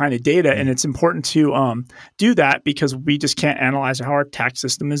have that kind of data. And it's important to do that because we just can't analyze how our tax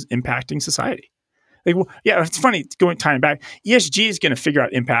system is impacting society. Like, well, yeah, it's funny tying back. ESG is going to figure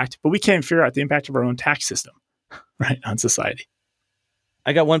out impact, but we can't figure out the impact of our own tax system, right, on society.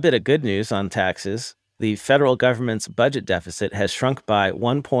 I got one bit of good news on taxes. The federal government's budget deficit has shrunk by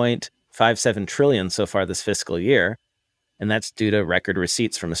 $1.57 trillion so far this fiscal year. And that's due to record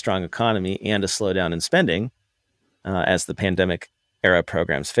receipts from a strong economy and a slowdown in spending as the pandemic era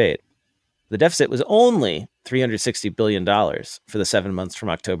programs fade. The deficit was only $360 billion for the 7 months from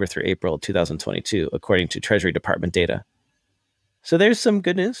October through April 2022, according to Treasury Department data. So there's some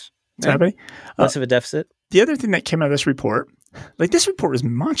good news. What's happening? Less of a deficit. The other thing that came out of this report, like this report was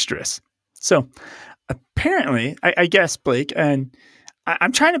monstrous. So apparently, I guess, Blake, and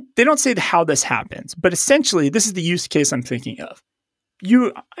I'm trying to, they don't say how this happens, but essentially this is the use case I'm thinking of.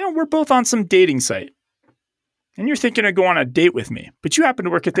 We're both on some dating site and you're thinking of going on a date with me, but you happen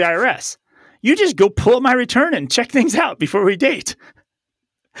to work at the IRS. You just go pull up my return and check things out before we date.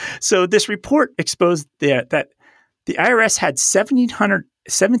 So this report exposed that the IRS had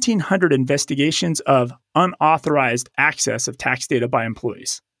 1,700 investigations of unauthorized access of tax data by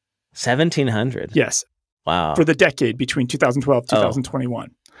employees. 1,700? Yes. Wow. For the decade between 2012 and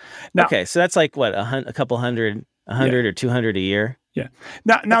 2021. Now, okay, so that's like what, a couple hundred, 100 or 200 a year? Yeah.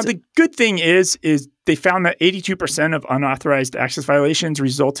 Now the good thing is they found that 82% of unauthorized access violations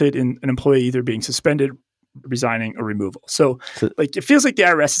resulted in an employee either being suspended, resigning, or removal. So like it feels like the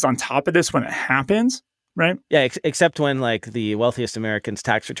IRS is on top of this when it happens, right? Yeah, except when like the wealthiest Americans'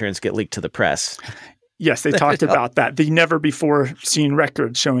 tax returns get leaked to the press. Yes, they talked about that. The never before seen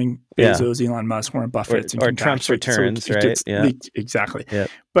records showing Bezos, Elon Musk, Warren Buffett, or Trump's returns, so right? Leaked. Exactly. Yeah.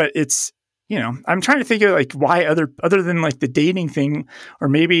 But it's, I'm trying to think of like why other than like the dating thing, or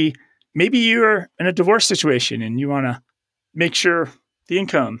maybe you're in a divorce situation and you want to make sure the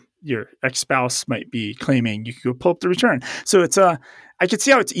income your ex-spouse might be claiming, you could go pull up the return. So it's I could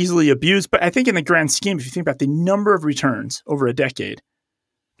see how it's easily abused, but I think in the grand scheme, if you think about the number of returns over a decade,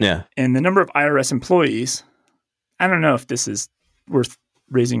 Yeah. And the number of IRS employees, I don't know if this is worth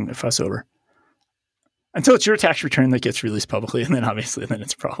raising a fuss over. Until it's your tax return that gets released publicly, and then obviously then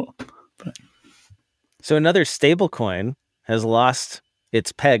it's a problem. But. So another stable coin has lost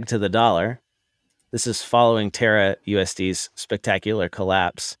its peg to the dollar. This is following Terra USD's spectacular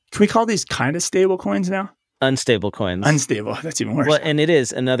collapse. Can we call these kind of stable coins now? Unstable coins. Unstable. That's even worse. Well, and it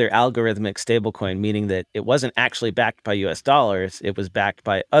is another algorithmic stablecoin, meaning that it wasn't actually backed by US dollars. It was backed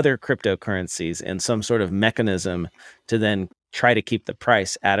by other cryptocurrencies and some sort of mechanism to then try to keep the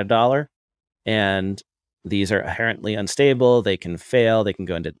price at $1. And these are inherently unstable. They can fail. They can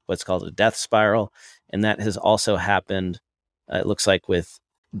go into what's called a death spiral. And that has also happened, it looks like, with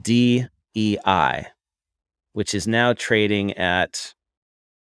DEI, which is now trading at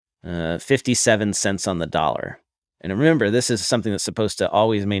 57 cents on the dollar. And remember, this is something that's supposed to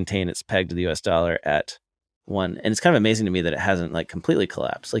always maintain its peg to the US dollar at 1. And it's kind of amazing to me that it hasn't like completely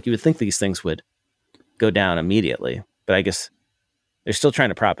collapsed. Like you would think these things would go down immediately, but I guess they're still trying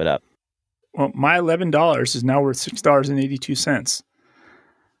to prop it up. Well, my $11 is now worth $6.82.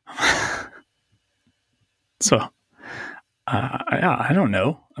 So, yeah, I don't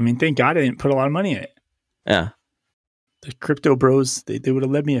know. I mean, thank God I didn't put a lot of money in it. Yeah. The crypto bros, they would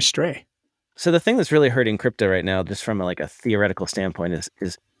have led me astray. So the thing that's really hurting crypto right now, just from a theoretical standpoint,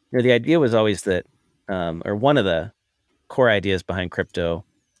 is the idea was always that, or one of the core ideas behind crypto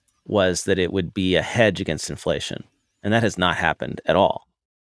was that it would be a hedge against inflation. And that has not happened at all.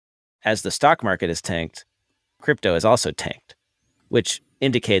 As the stock market has tanked, crypto has also tanked, which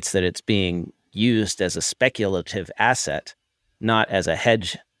indicates that it's being used as a speculative asset, not as a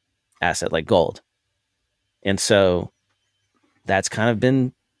hedge asset like gold. And so that's kind of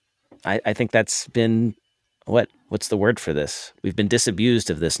been, I think that's been, what's the word for this? We've been disabused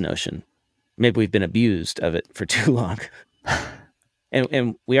of this notion. Maybe we've been abused of it for too long.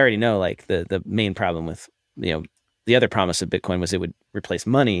 and we already know the main problem with, the other promise of Bitcoin was it would replace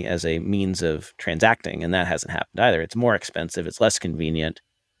money as a means of transacting, and that hasn't happened either. It's more expensive. It's less convenient.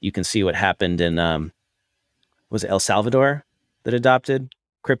 You can see what happened in, was it El Salvador that adopted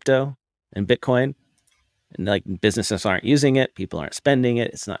crypto and Bitcoin? And businesses aren't using it. People aren't spending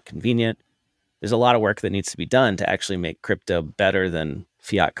it. It's not convenient. There's a lot of work that needs to be done to actually make crypto better than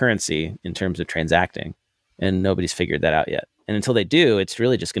fiat currency in terms of transacting. And nobody's figured that out yet. And until they do, it's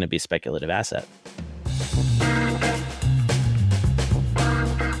really just going to be a speculative asset.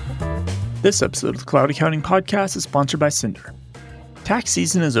 This episode of the Cloud Accounting Podcast is sponsored by Cinder. Tax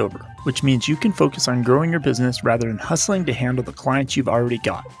season is over, which means you can focus on growing your business rather than hustling to handle the clients you've already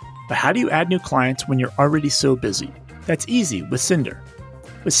got. But how do you add new clients when you're already so busy? That's easy with Cinder.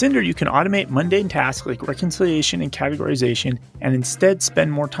 With Cinder, you can automate mundane tasks like reconciliation and categorization and instead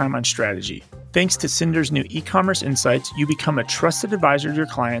spend more time on strategy. Thanks to Cinder's new e-commerce insights, you become a trusted advisor to your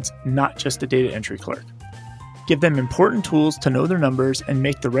clients, not just a data entry clerk. Give them important tools to know their numbers and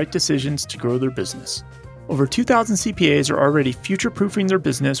make the right decisions to grow their business. Over 2,000 CPAs are already future-proofing their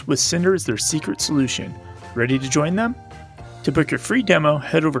business with Cinder as their secret solution. Ready to join them? To book your free demo,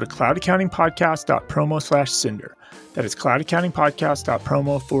 head over to cloudaccountingpodcast.promo/Cinder. That is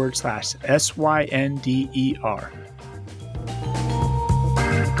cloudaccountingpodcast.promo/SYNDER.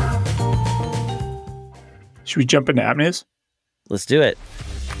 Should we jump into app news? Let's do it.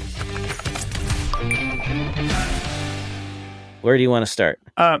 Where do you want to start?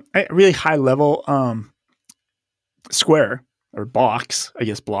 Really high level, Square or Blocks, I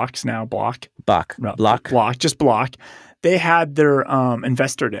guess Blocks now, Block. Block. Just Block. They had their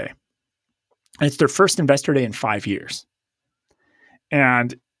investor day. And it's their first investor day in 5 years.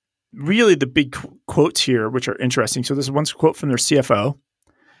 And really the big quotes here, which are interesting. So this is one quote from their CFO.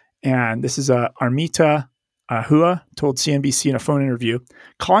 And this is Armita Hua told CNBC in a phone interview,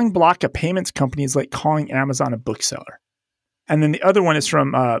 calling Block a payments company is like calling Amazon a bookseller. And then the other one is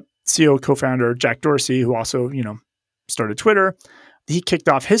from CEO co-founder Jack Dorsey, who also, started Twitter. He kicked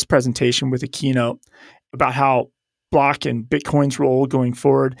off his presentation with a keynote about how Block and Bitcoin's role going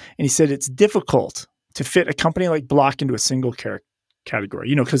forward. And he said it's difficult to fit a company like Block into a single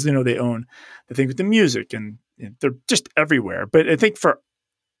category, because they own the thing with the music and they're just everywhere. But I think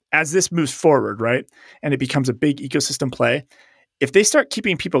as this moves forward, right, and it becomes a big ecosystem play, if they start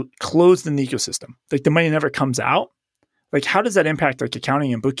keeping people closed in the ecosystem, like the money never comes out, like how does that impact like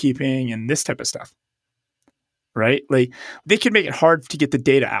accounting and bookkeeping and this type of stuff, right? Like they could make it hard to get the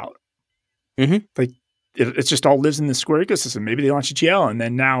data out. Mm-hmm. Like it just all lives in the Square ecosystem. Maybe they launch a GL and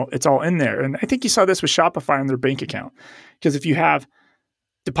then now it's all in there. And I think you saw this with Shopify on their bank account, because if you have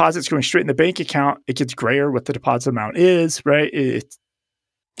deposits going straight in the bank account, it gets grayer what the deposit amount is, right?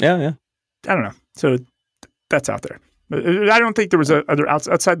 Yeah. I don't know. So that's out there. I don't think there was other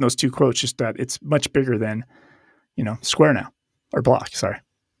outside those two quotes, just that it's much bigger than, Square now or Block. Sorry.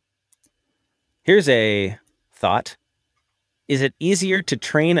 Here's a thought. Is it easier to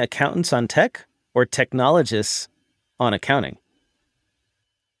train accountants on tech or technologists on accounting?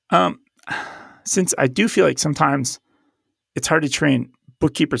 Since I do feel like sometimes it's hard to train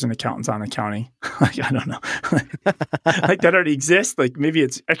bookkeepers and accountants on accounting. I don't know. Like that already exists. Like maybe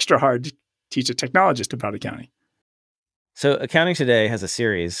it's extra hard to teach a technologist about accounting. So Accounting Today has a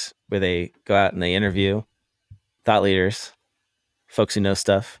series where they go out and they interview thought leaders, folks who know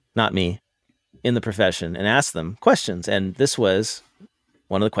stuff, not me, in the profession, and ask them questions. And this was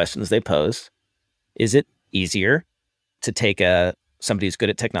one of the questions they posed. Is it easier to take somebody who's good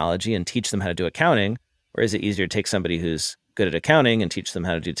at technology and teach them how to do accounting, or is it easier to take somebody who's good at accounting and teach them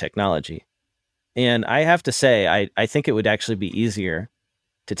how to do technology? And I have to say, I think it would actually be easier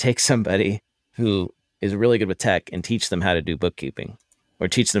to take somebody who is really good with tech and teach them how to do bookkeeping or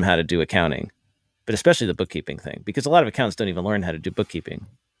teach them how to do accounting, but especially the bookkeeping thing, because a lot of accountants don't even learn how to do bookkeeping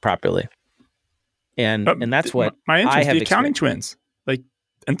properly. And that's what my interest, the accounting twins, like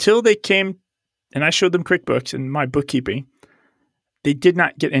until they came and I showed them QuickBooks and my bookkeeping, they did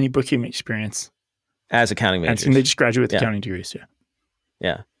not get any bookkeeping experience as accounting majors. And they just graduate with accounting degrees. Yeah.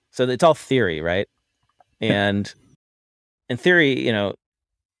 Yeah. So it's all theory, right? And in theory,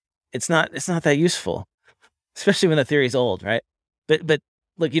 it's not that useful, especially when the theory is old, right? But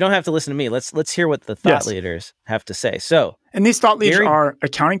look, you don't have to listen to me. Let's hear what the thought leaders have to say. So, and these thought leaders are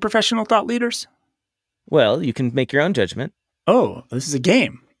accounting professional thought leaders? Well, you can make your own judgment. Oh, this is a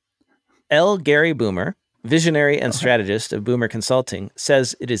game. L. Gary Boomer, visionary and strategist of Boomer Consulting,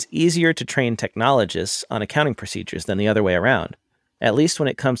 says it is easier to train technologists on accounting procedures than the other way around, at least when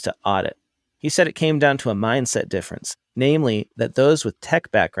it comes to audit. He said it came down to a mindset difference, namely that those with tech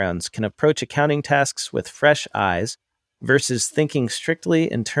backgrounds can approach accounting tasks with fresh eyes versus thinking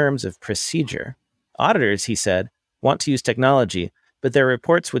strictly in terms of procedure. Auditors, he said, want to use technology, but their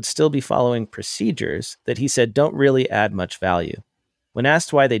reports would still be following procedures that he said don't really add much value. When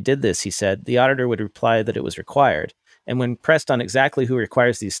asked why they did this, he said, the auditor would reply that it was required. And when pressed on exactly who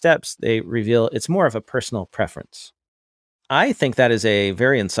requires these steps, they reveal it's more of a personal preference. I think that is a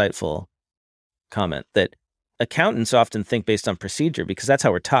very insightful comment, that accountants often think based on procedure because that's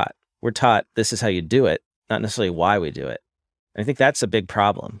how we're taught. We're taught this is how you do it, not necessarily why we do it. And I think that's a big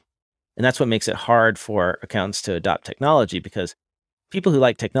problem. And that's what makes it hard for accountants to adopt technology, because people who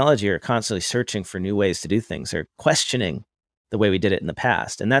like technology are constantly searching for new ways to do things. They're questioning the way we did it in the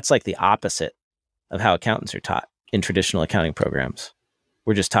past. And that's like the opposite of how accountants are taught in traditional accounting programs.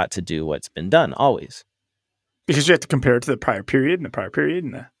 We're just taught to do what's been done always. Because you have to compare it to the prior period and the prior period.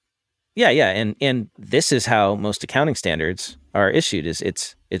 And Yeah. And this is how most accounting standards are issued, is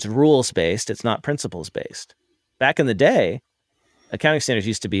it's rules-based, it's not principles-based. Back in the day, accounting standards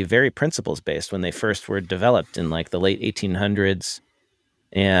used to be very principles-based when they first were developed in like the late 1800s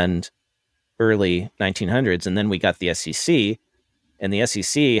and early 1900s. And then we got the SEC, and the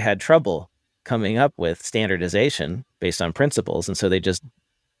SEC had trouble coming up with standardization based on principles. And so they just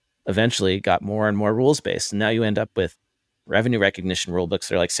eventually got more and more rules-based. And now you end up with revenue recognition rule books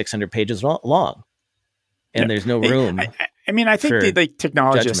that are like 600 pages long. And there's no room. I think the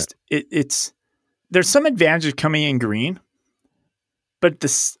technologist, there's some advantage of coming in green. But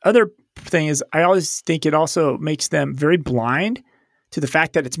this other thing is, I always think it also makes them very blind to the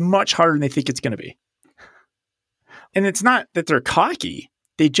fact that it's much harder than they think it's going to be. And it's not that they're cocky.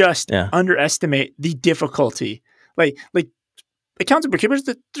 They just underestimate the difficulty. Like accountants and bookkeepers,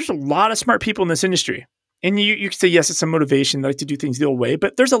 there's a lot of smart people in this industry. And you can say, yes, it's some motivation. They like to do things the old way,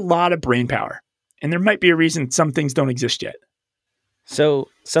 but there's a lot of brain power. And there might be a reason some things don't exist yet. So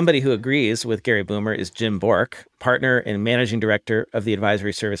somebody who agrees with Gary Boomer is Jim Bork, partner and managing director of the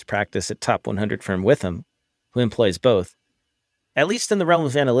advisory service practice at top 100 firm Witham, who employs both. At least in the realm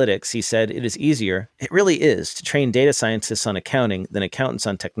of analytics, he said, it is easier, it really is, to train data scientists on accounting than accountants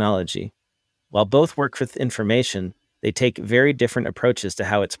on technology. While both work with information, they take very different approaches to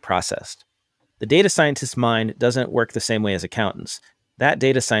how it's processed. The data scientist's mind doesn't work the same way as accountants. That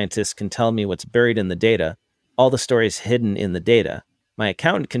data scientist can tell me what's buried in the data, all the stories hidden in the data. My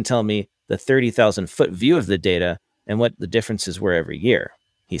accountant can tell me the 30,000-foot view of the data and what the differences were every year,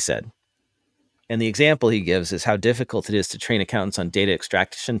 he said. And the example he gives is how difficult it is to train accountants on data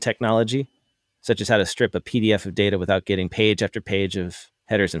extraction technology, such as how to strip a PDF of data without getting page after page of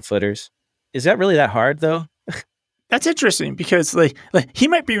headers and footers. Is that really that hard, though? That's interesting, because like he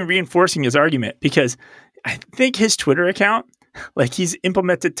might be reinforcing his argument, because I think his Twitter account, like he's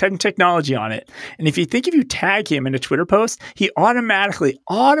implemented technology on it. And if you tag him in a Twitter post, he automatically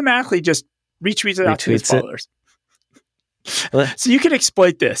just retweets it out to his followers. So you can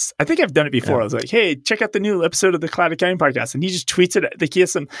exploit this. I think I've done it before. Yeah. I was like, hey, check out the new episode of the Cloud Accounting Podcast. And he just tweets it. Like he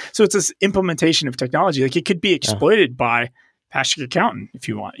has some, so it's this implementation of technology. Like it could be exploited by Patrick Accountant if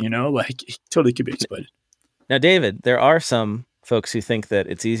you want, like it totally could be exploited. Now, David, there are some folks who think that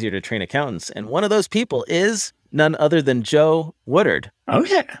it's easier to train accountants. And one of those people is none other than Joe Woodard. Oh,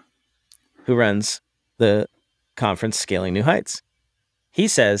 yeah. Who runs the conference Scaling New Heights. He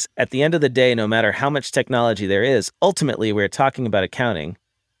says, at the end of the day, no matter how much technology there is, ultimately we're talking about accounting,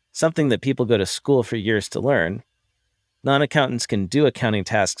 something that people go to school for years to learn. Non-accountants can do accounting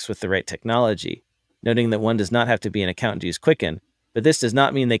tasks with the right technology, noting that one does not have to be an accountant to use Quicken, but this does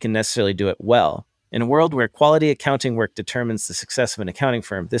not mean they can necessarily do it well. In a world where quality accounting work determines the success of an accounting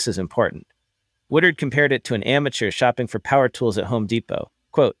firm, this is important. Woodard compared it to an amateur shopping for power tools at Home Depot.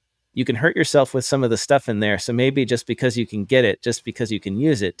 Quote, you can hurt yourself with some of the stuff in there, so maybe just because you can get it, just because you can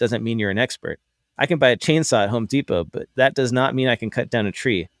use it, doesn't mean you're an expert. I can buy a chainsaw at Home Depot, but that does not mean I can cut down a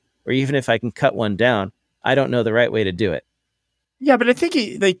tree. Or even if I can cut one down, I don't know the right way to do it. Yeah, but I think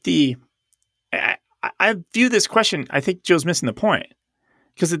I view this question, I think Joe's missing the point.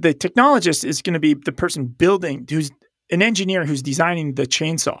 Because the technologist is going to be the person building, who's an engineer who's designing the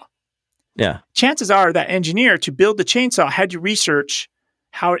chainsaw. Yeah. Chances are that engineer to build the chainsaw had to research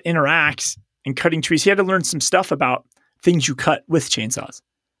how it interacts in cutting trees. He had to learn some stuff about things you cut with chainsaws.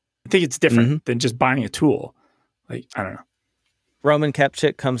 I think it's different than just buying a tool. Like, I don't know. Roman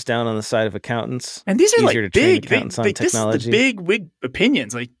Kepchik comes down on the side of accountants. And these are easier like to train big, accountants on technology. This is the big wig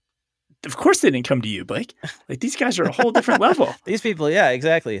opinions. Like, of course they didn't come to you, Blake. Like these guys are a whole different level. These people, yeah,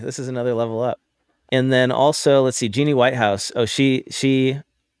 exactly. This is another level up. And then also, let's see, Jeannie Whitehouse. Oh, Jeannie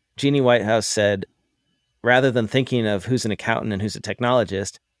Whitehouse said, rather than thinking of who's an accountant and who's a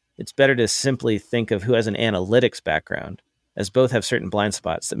technologist, it's better to simply think of who has an analytics background, as both have certain blind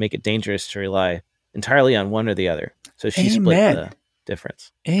spots that make it dangerous to rely entirely on one or the other. So she split the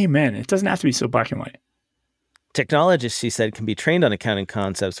difference. Amen. It doesn't have to be so black and white. Technologists, she said, can be trained on accounting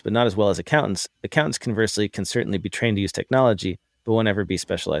concepts, but not as well as accountants. Accountants, conversely, can certainly be trained to use technology, but won't ever be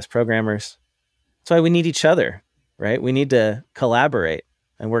specialized programmers. That's why we need each other, right? We need to collaborate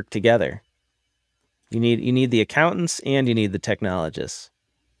and work together. You need the accountants and you need the technologists.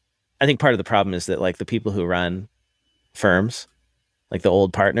 I think part of the problem is that like the people who run firms, like the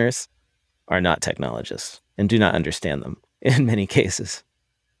old partners, are not technologists and do not understand them in many cases.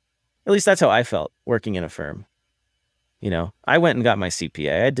 At least that's how I felt working in a firm. I went and got my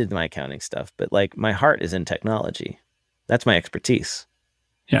CPA. I did my accounting stuff, but like my heart is in technology. That's my expertise.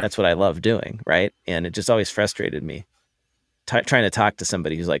 Yeah. That's what I love doing, right? And it just always frustrated me trying to talk to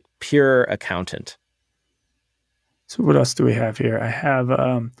somebody who's like pure accountant. So what else do we have here? I have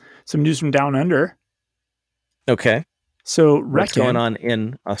some news from Down Under. Okay. So Reckon, what's going on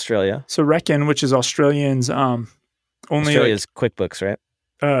in Australia? So Reckon, which is Australia's only Australia's QuickBooks,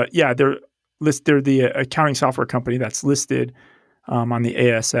 right? Yeah, they're the accounting software company that's listed on the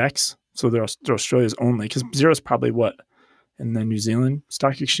ASX. So they're Australia's only, because Xero's probably what in the New Zealand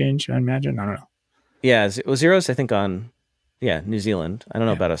Stock Exchange, I imagine. I don't know. Yeah, Xero's I think on. Yeah, New Zealand. I don't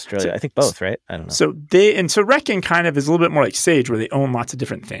know about Australia. I think both, right? I don't know. So Reckon kind of is a little bit more like Sage, where they own lots of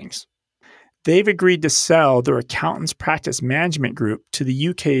different things. They've agreed to sell their accountants practice management group to the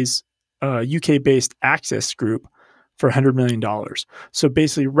UK-based Access Group for $100 million. So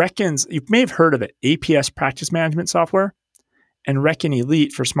basically, Reckon's, you may have heard of it, APS practice management software, and Reckon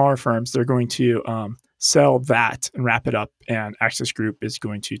Elite for smaller firms. They're going to sell that and wrap it up, and Access Group is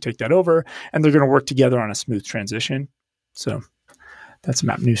going to take that over, and they're going to work together on a smooth transition. So that's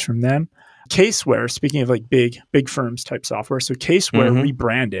map news from them. Caseware, speaking of like big firms type software. So Caseware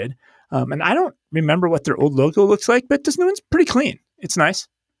rebranded. And I don't remember what their old logo looks like, but this new one's pretty clean. It's nice.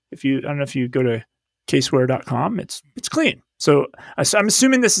 I don't know if you go to caseware.com, it's clean. So I'm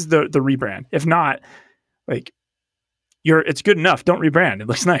assuming this is the rebrand. If not, like it's good enough. Don't rebrand. It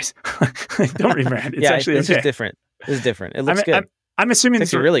looks nice. Don't rebrand. It's actually this okay. is different. This is different. It looks good. I'm assuming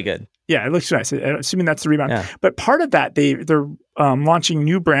it's really good. Yeah, it looks nice. I'm assuming that's the rebound. Yeah. But part of that, they're launching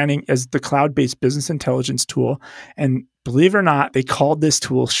new branding as the cloud-based business intelligence tool. And believe it or not, they called this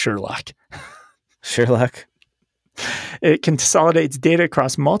tool Sherlock. Sherlock. It consolidates data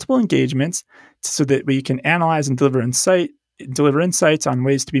across multiple engagements so that we can analyze and deliver insights on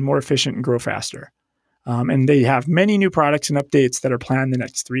ways to be more efficient and grow faster. And they have many new products and updates that are planned in the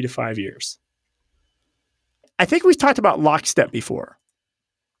next 3 to 5 years. I think we've talked about Lockstep before.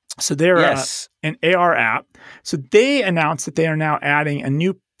 So they're an AR app. So they announced that they are now adding a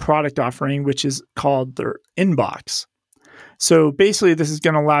new product offering, which is called their Inbox. So basically, this is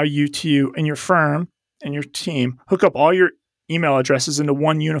going to allow you to, in your firm and your team, hook up all your email addresses into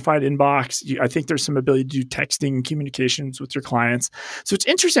one unified inbox. I think there's some ability to do texting communications with your clients. So it's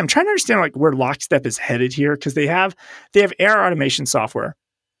interesting. I'm trying to understand like where Lockstep is headed here, because they have AR automation software,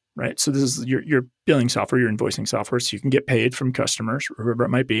 right? So this is your billing software, your invoicing software, so you can get paid from customers or whoever it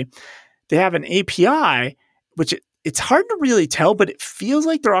might be. They have an API, which it's hard to really tell, but it feels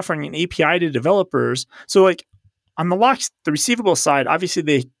like they're offering an API to developers. So like on the receivable side, obviously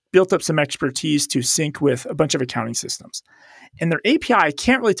they built up some expertise to sync with a bunch of accounting systems. And their API, I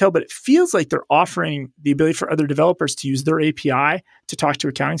can't really tell, but it feels like they're offering the ability for other developers to use their API to talk to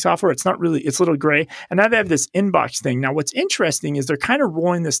accounting software. It's not really, it's a little gray. And now they have this inbox thing. Now, what's interesting is they're kind of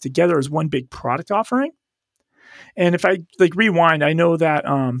rolling this together as one big product offering. And if I like rewind, I know that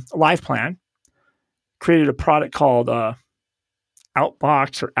LivePlan created a product called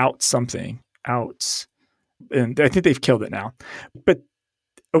Outbox or Out something, Outs. And I think they've killed it now. But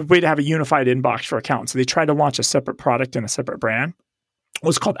a way to have a unified inbox for accountants. So they tried to launch a separate product and a separate brand. It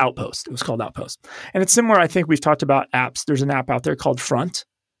was called Outpost. And it's similar. I think we've talked about apps. There's an app out there called Front,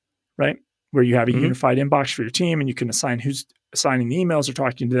 right? Where you have a unified inbox for your team and you can assign who's assigning the emails or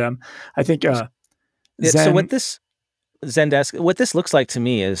talking to them. I think so what this Zendesk, what this looks like to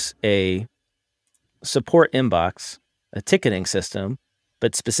me is a support inbox, a ticketing system,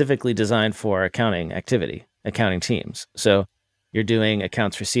 but specifically designed for accounting activity, accounting teams. So you're doing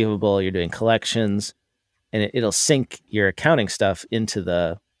accounts receivable, you're doing collections, and it'll sync your accounting stuff into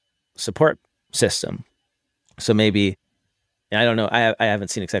the support system. So maybe, I don't know, I haven't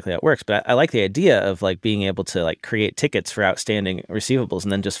seen exactly how it works, but I like the idea of like being able to like create tickets for outstanding receivables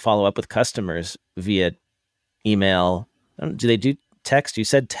and then just follow up with customers via email. Do they do text? You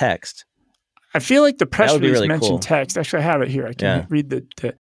said text. I feel like the press release really mentioned cool. Text. Actually, I have it here. I can read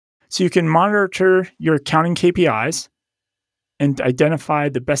the. So you can monitor your accounting KPIs and identify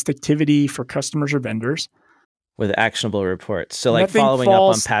the best activity for customers or vendors. With actionable reports. So like following up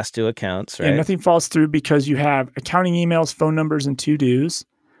on past due accounts, right? And nothing falls through because you have accounting emails, phone numbers, and to-dos.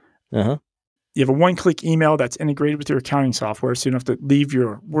 Uh-huh. You have a one-click email that's integrated with your accounting software, so you don't have to leave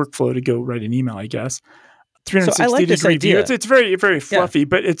your workflow to go write an email, I guess. 360-degree view. It's very, very fluffy,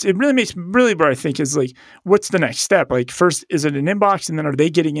 but it really makes what I think is like, what's the next step? Like first, is it an inbox? And then are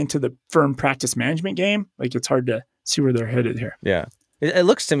they getting into the firm practice management game? Like it's hard to see where they're headed here. Yeah. It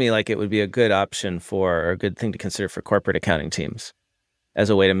looks to me like it would be a good option or a good thing to consider for corporate accounting teams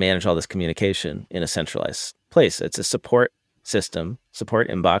as a way to manage all this communication in a centralized place. It's a support system, support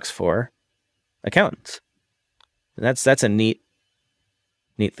inbox for accountants. And that's a neat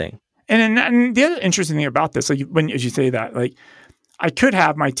thing. And the other interesting thing about this, like as you say that, like I could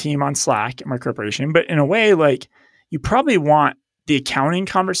have my team on Slack at my corporation, but in a way, like you probably want the accounting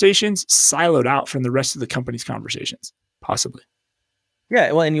conversations siloed out from the rest of the company's conversations, possibly.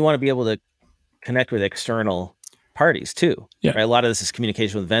 Yeah, well, and you want to be able to connect with external parties too. Yeah. Right? A lot of this is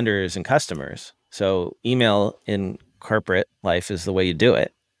communication with vendors and customers. So email in corporate life is the way you do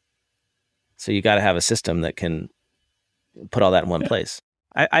it. So you got to have a system that can put all that in one place.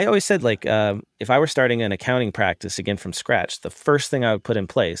 I always said, like, if I were starting an accounting practice again from scratch, the first thing I would put in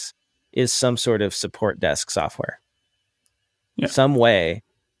place is some sort of support desk software. Yeah. Some way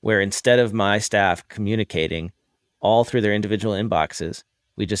where instead of my staff communicating all through their individual inboxes,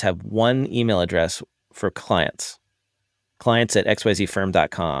 we just have one email address for clients at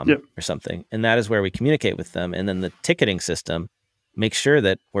xyzfirm.com or something. And that is where we communicate with them. And then the ticketing system make sure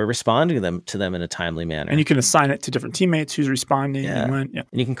that we're responding to them in a timely manner. And you can assign it to different teammates who's responding. And when. Yeah.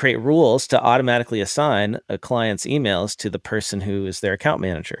 And you can create rules to automatically assign a client's emails to the person who is their account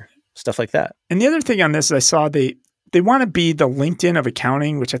manager, stuff like that. And the other thing on this is I saw they want to be the LinkedIn of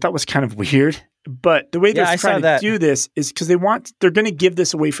accounting, which I thought was kind of weird. But the way they're trying to do this is because they're going to give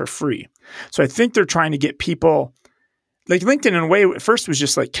this away for free. So I think they're trying to get people, like LinkedIn in a way at first was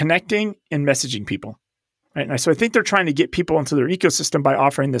just like connecting and messaging people. Right. And so I think they're trying to get people into their ecosystem by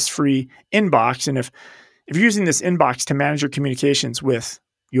offering this free inbox. And if you're using this inbox to manage your communications with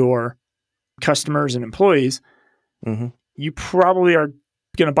your customers and employees, you probably are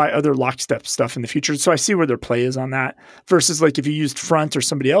going to buy other Lockstep stuff in the future. So I see where their play is on that versus like if you used Front or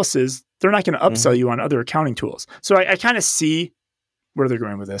somebody else's, they're not going to upsell you on other accounting tools. So I kind of see where they're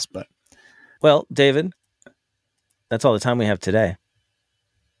going with this. But well, David, that's all the time we have today.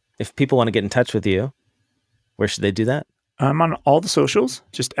 If people want to get in touch with you, where should they do that? I'm on all the socials,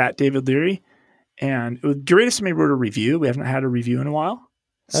 just at David Leary. And it would be great if somebody wrote a review. We haven't had a review in a while.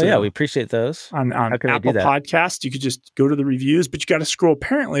 So we appreciate those. On Apple Podcast, you could just go to the reviews, but you got to scroll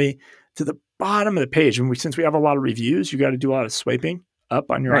apparently to the bottom of the page. And since we have a lot of reviews, you got to do a lot of swiping up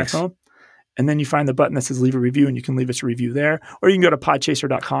on your iPhone. And then you find the button that says leave a review, and you can leave us a review there. Or you can go to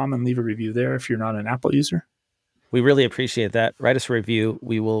podchaser.com and leave a review there if you're not an Apple user. We really appreciate that. Write us a review.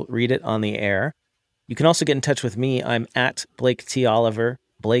 We will read it on the air. You can also get in touch with me. I'm at Blake T. Oliver,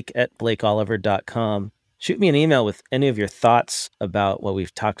 blake@blakeoliver.com. Shoot me an email with any of your thoughts about what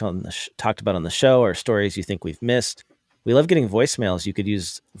we've talked about on the show or stories you think we've missed. We love getting voicemails. You could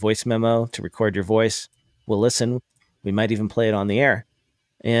use voice memo to record your voice. We'll listen. We might even play it on the air.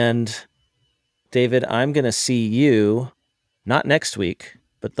 And David, I'm going to see you not next week,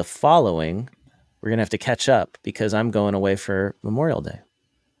 but the following. We're going to have to catch up because I'm going away for Memorial Day.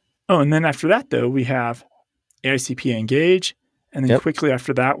 Oh, and then after that, though, we have AICP Engage. And then quickly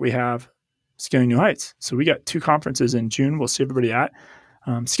after that, we have Scaling New Heights. So we got 2 conferences in June we'll see everybody at.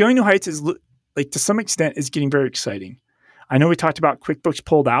 Scaling New Heights is, like, to some extent, is getting very exciting. I know we talked about QuickBooks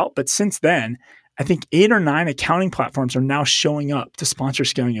pulled out, but since then, I think 8 or 9 accounting platforms are now showing up to sponsor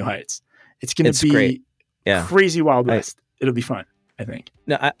Scaling New Heights. It's going to be great. Crazy Wild West. It'll be fun, I think.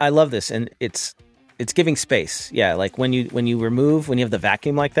 No, I love this, and it's giving space. Yeah, like when you have the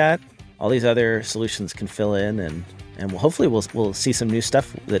vacuum like that, all these other solutions can fill in, and hopefully we'll see some new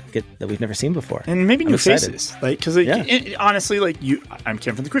stuff that we've never seen before, and maybe new faces. Like, because honestly, like I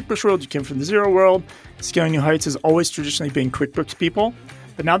came from the QuickBooks world, you came from the Xero world. Scaling New Heights has always traditionally been QuickBooks people,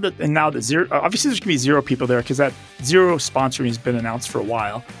 but now that Xero, obviously there's gonna be Xero people there because that Xero sponsoring has been announced for a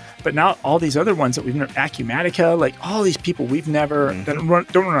while. But now all these other ones that we've never, Acumatica, like all these people we've never, that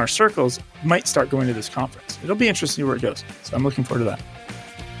don't run our circles, might start going to this conference. It'll be interesting to see where it goes. So I'm looking forward to that.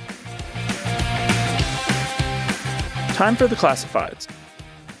 Time for the classifieds.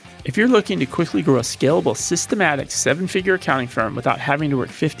 If you're looking to quickly grow a scalable, systematic 7-figure accounting firm without having to work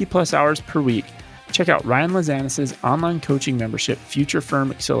 50 plus hours per week, check out Ryan Lazanis' online coaching membership, Future Firm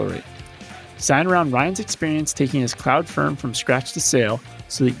Accelerate. Design around Ryan's experience taking his cloud firm from scratch to sale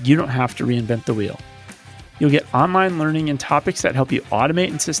so that you don't have to reinvent the wheel. You'll get online learning and topics that help you automate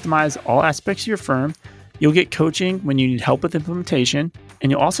and systemize all aspects of your firm. You'll get coaching when you need help with implementation,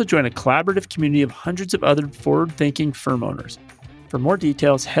 and you'll also join a collaborative community of hundreds of other forward-thinking firm owners. For more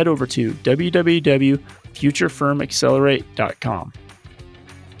details, head over to www.futurefirmaccelerate.com.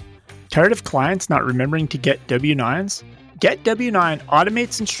 Tired of clients not remembering to get W-9s? Get W9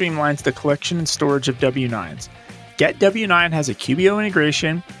 automates and streamlines the collection and storage of W9s. Get W9 has a QBO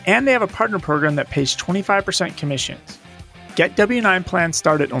integration, and they have a partner program that pays 25% commissions. Get W9 plans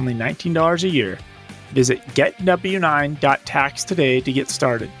start at only $19 a year. Visit getw9.tax today to get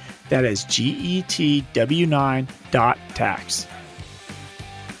started. That is getw9.tax.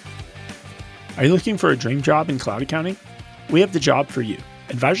 Are you looking for a dream job in cloud accounting? We have the job for you.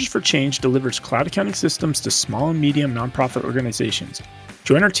 Advisors for Change delivers cloud accounting systems to small and medium nonprofit organizations.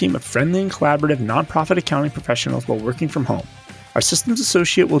 Join our team of friendly and collaborative nonprofit accounting professionals while working from home. Our systems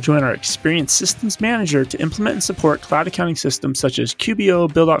associate will join our experienced systems manager to implement and support cloud accounting systems such as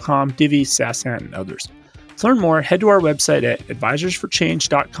QBO, Bill.com, Divi, SaaSan, and others. To learn more, head to our website at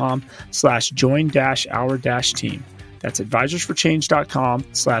advisorsforchange.com/join-our-team. That's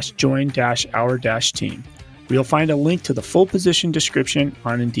advisorsforchange.com/join-our-team. where you'll find a link to the full position description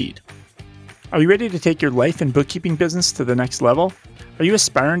on Indeed. Are you ready to take your life and bookkeeping business to the next level? Are you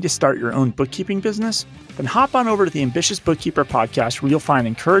aspiring to start your own bookkeeping business? Then hop on over to the Ambitious Bookkeeper podcast, where you'll find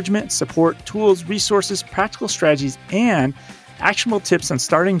encouragement, support, tools, resources, practical strategies, and actionable tips on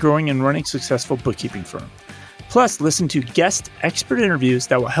starting, growing, and running a successful bookkeeping firm. Plus, listen to guest expert interviews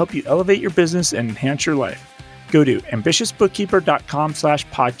that will help you elevate your business and enhance your life. Go to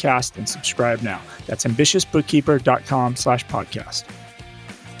ambitiousbookkeeper.com/podcast and subscribe now. That's ambitiousbookkeeper.com/podcast.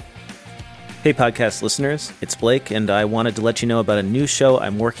 Hey, podcast listeners, it's Blake, and I wanted to let you know about a new show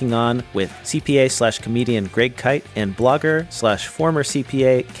I'm working on with CPA/comedian Greg Kite and blogger/former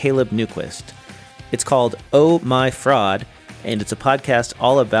CPA Caleb Newquist. It's called Oh My Fraud, and it's a podcast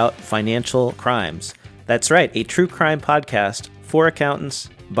all about financial crimes. That's right, a true crime podcast for accountants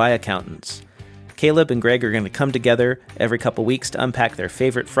by accountants. Caleb and Greg are going to come together every couple weeks to unpack their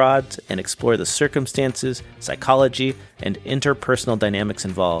favorite frauds and explore the circumstances, psychology, and interpersonal dynamics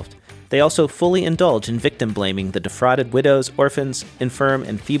involved. They also fully indulge in victim blaming the defrauded widows, orphans, infirm,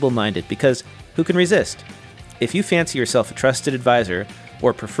 and feeble-minded, because who can resist? If you fancy yourself a trusted advisor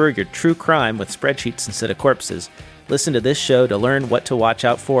or prefer your true crime with spreadsheets instead of corpses, listen to this show to learn what to watch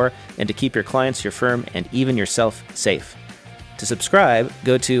out for and to keep your clients, your firm, and even yourself safe. To subscribe,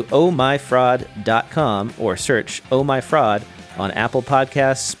 go to ohmyfraud.com or search Oh My Fraud on Apple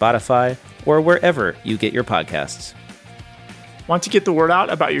Podcasts, Spotify, or wherever you get your podcasts. Want to get the word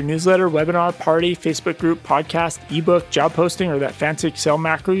out about your newsletter, webinar, party, Facebook group, podcast, ebook, job posting, or that fancy Excel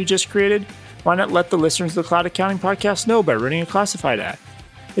macro you just created? Why not let the listeners of the Cloud Accounting Podcast know by running a classified ad?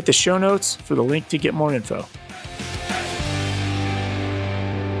 Hit the show notes for the link to get more info.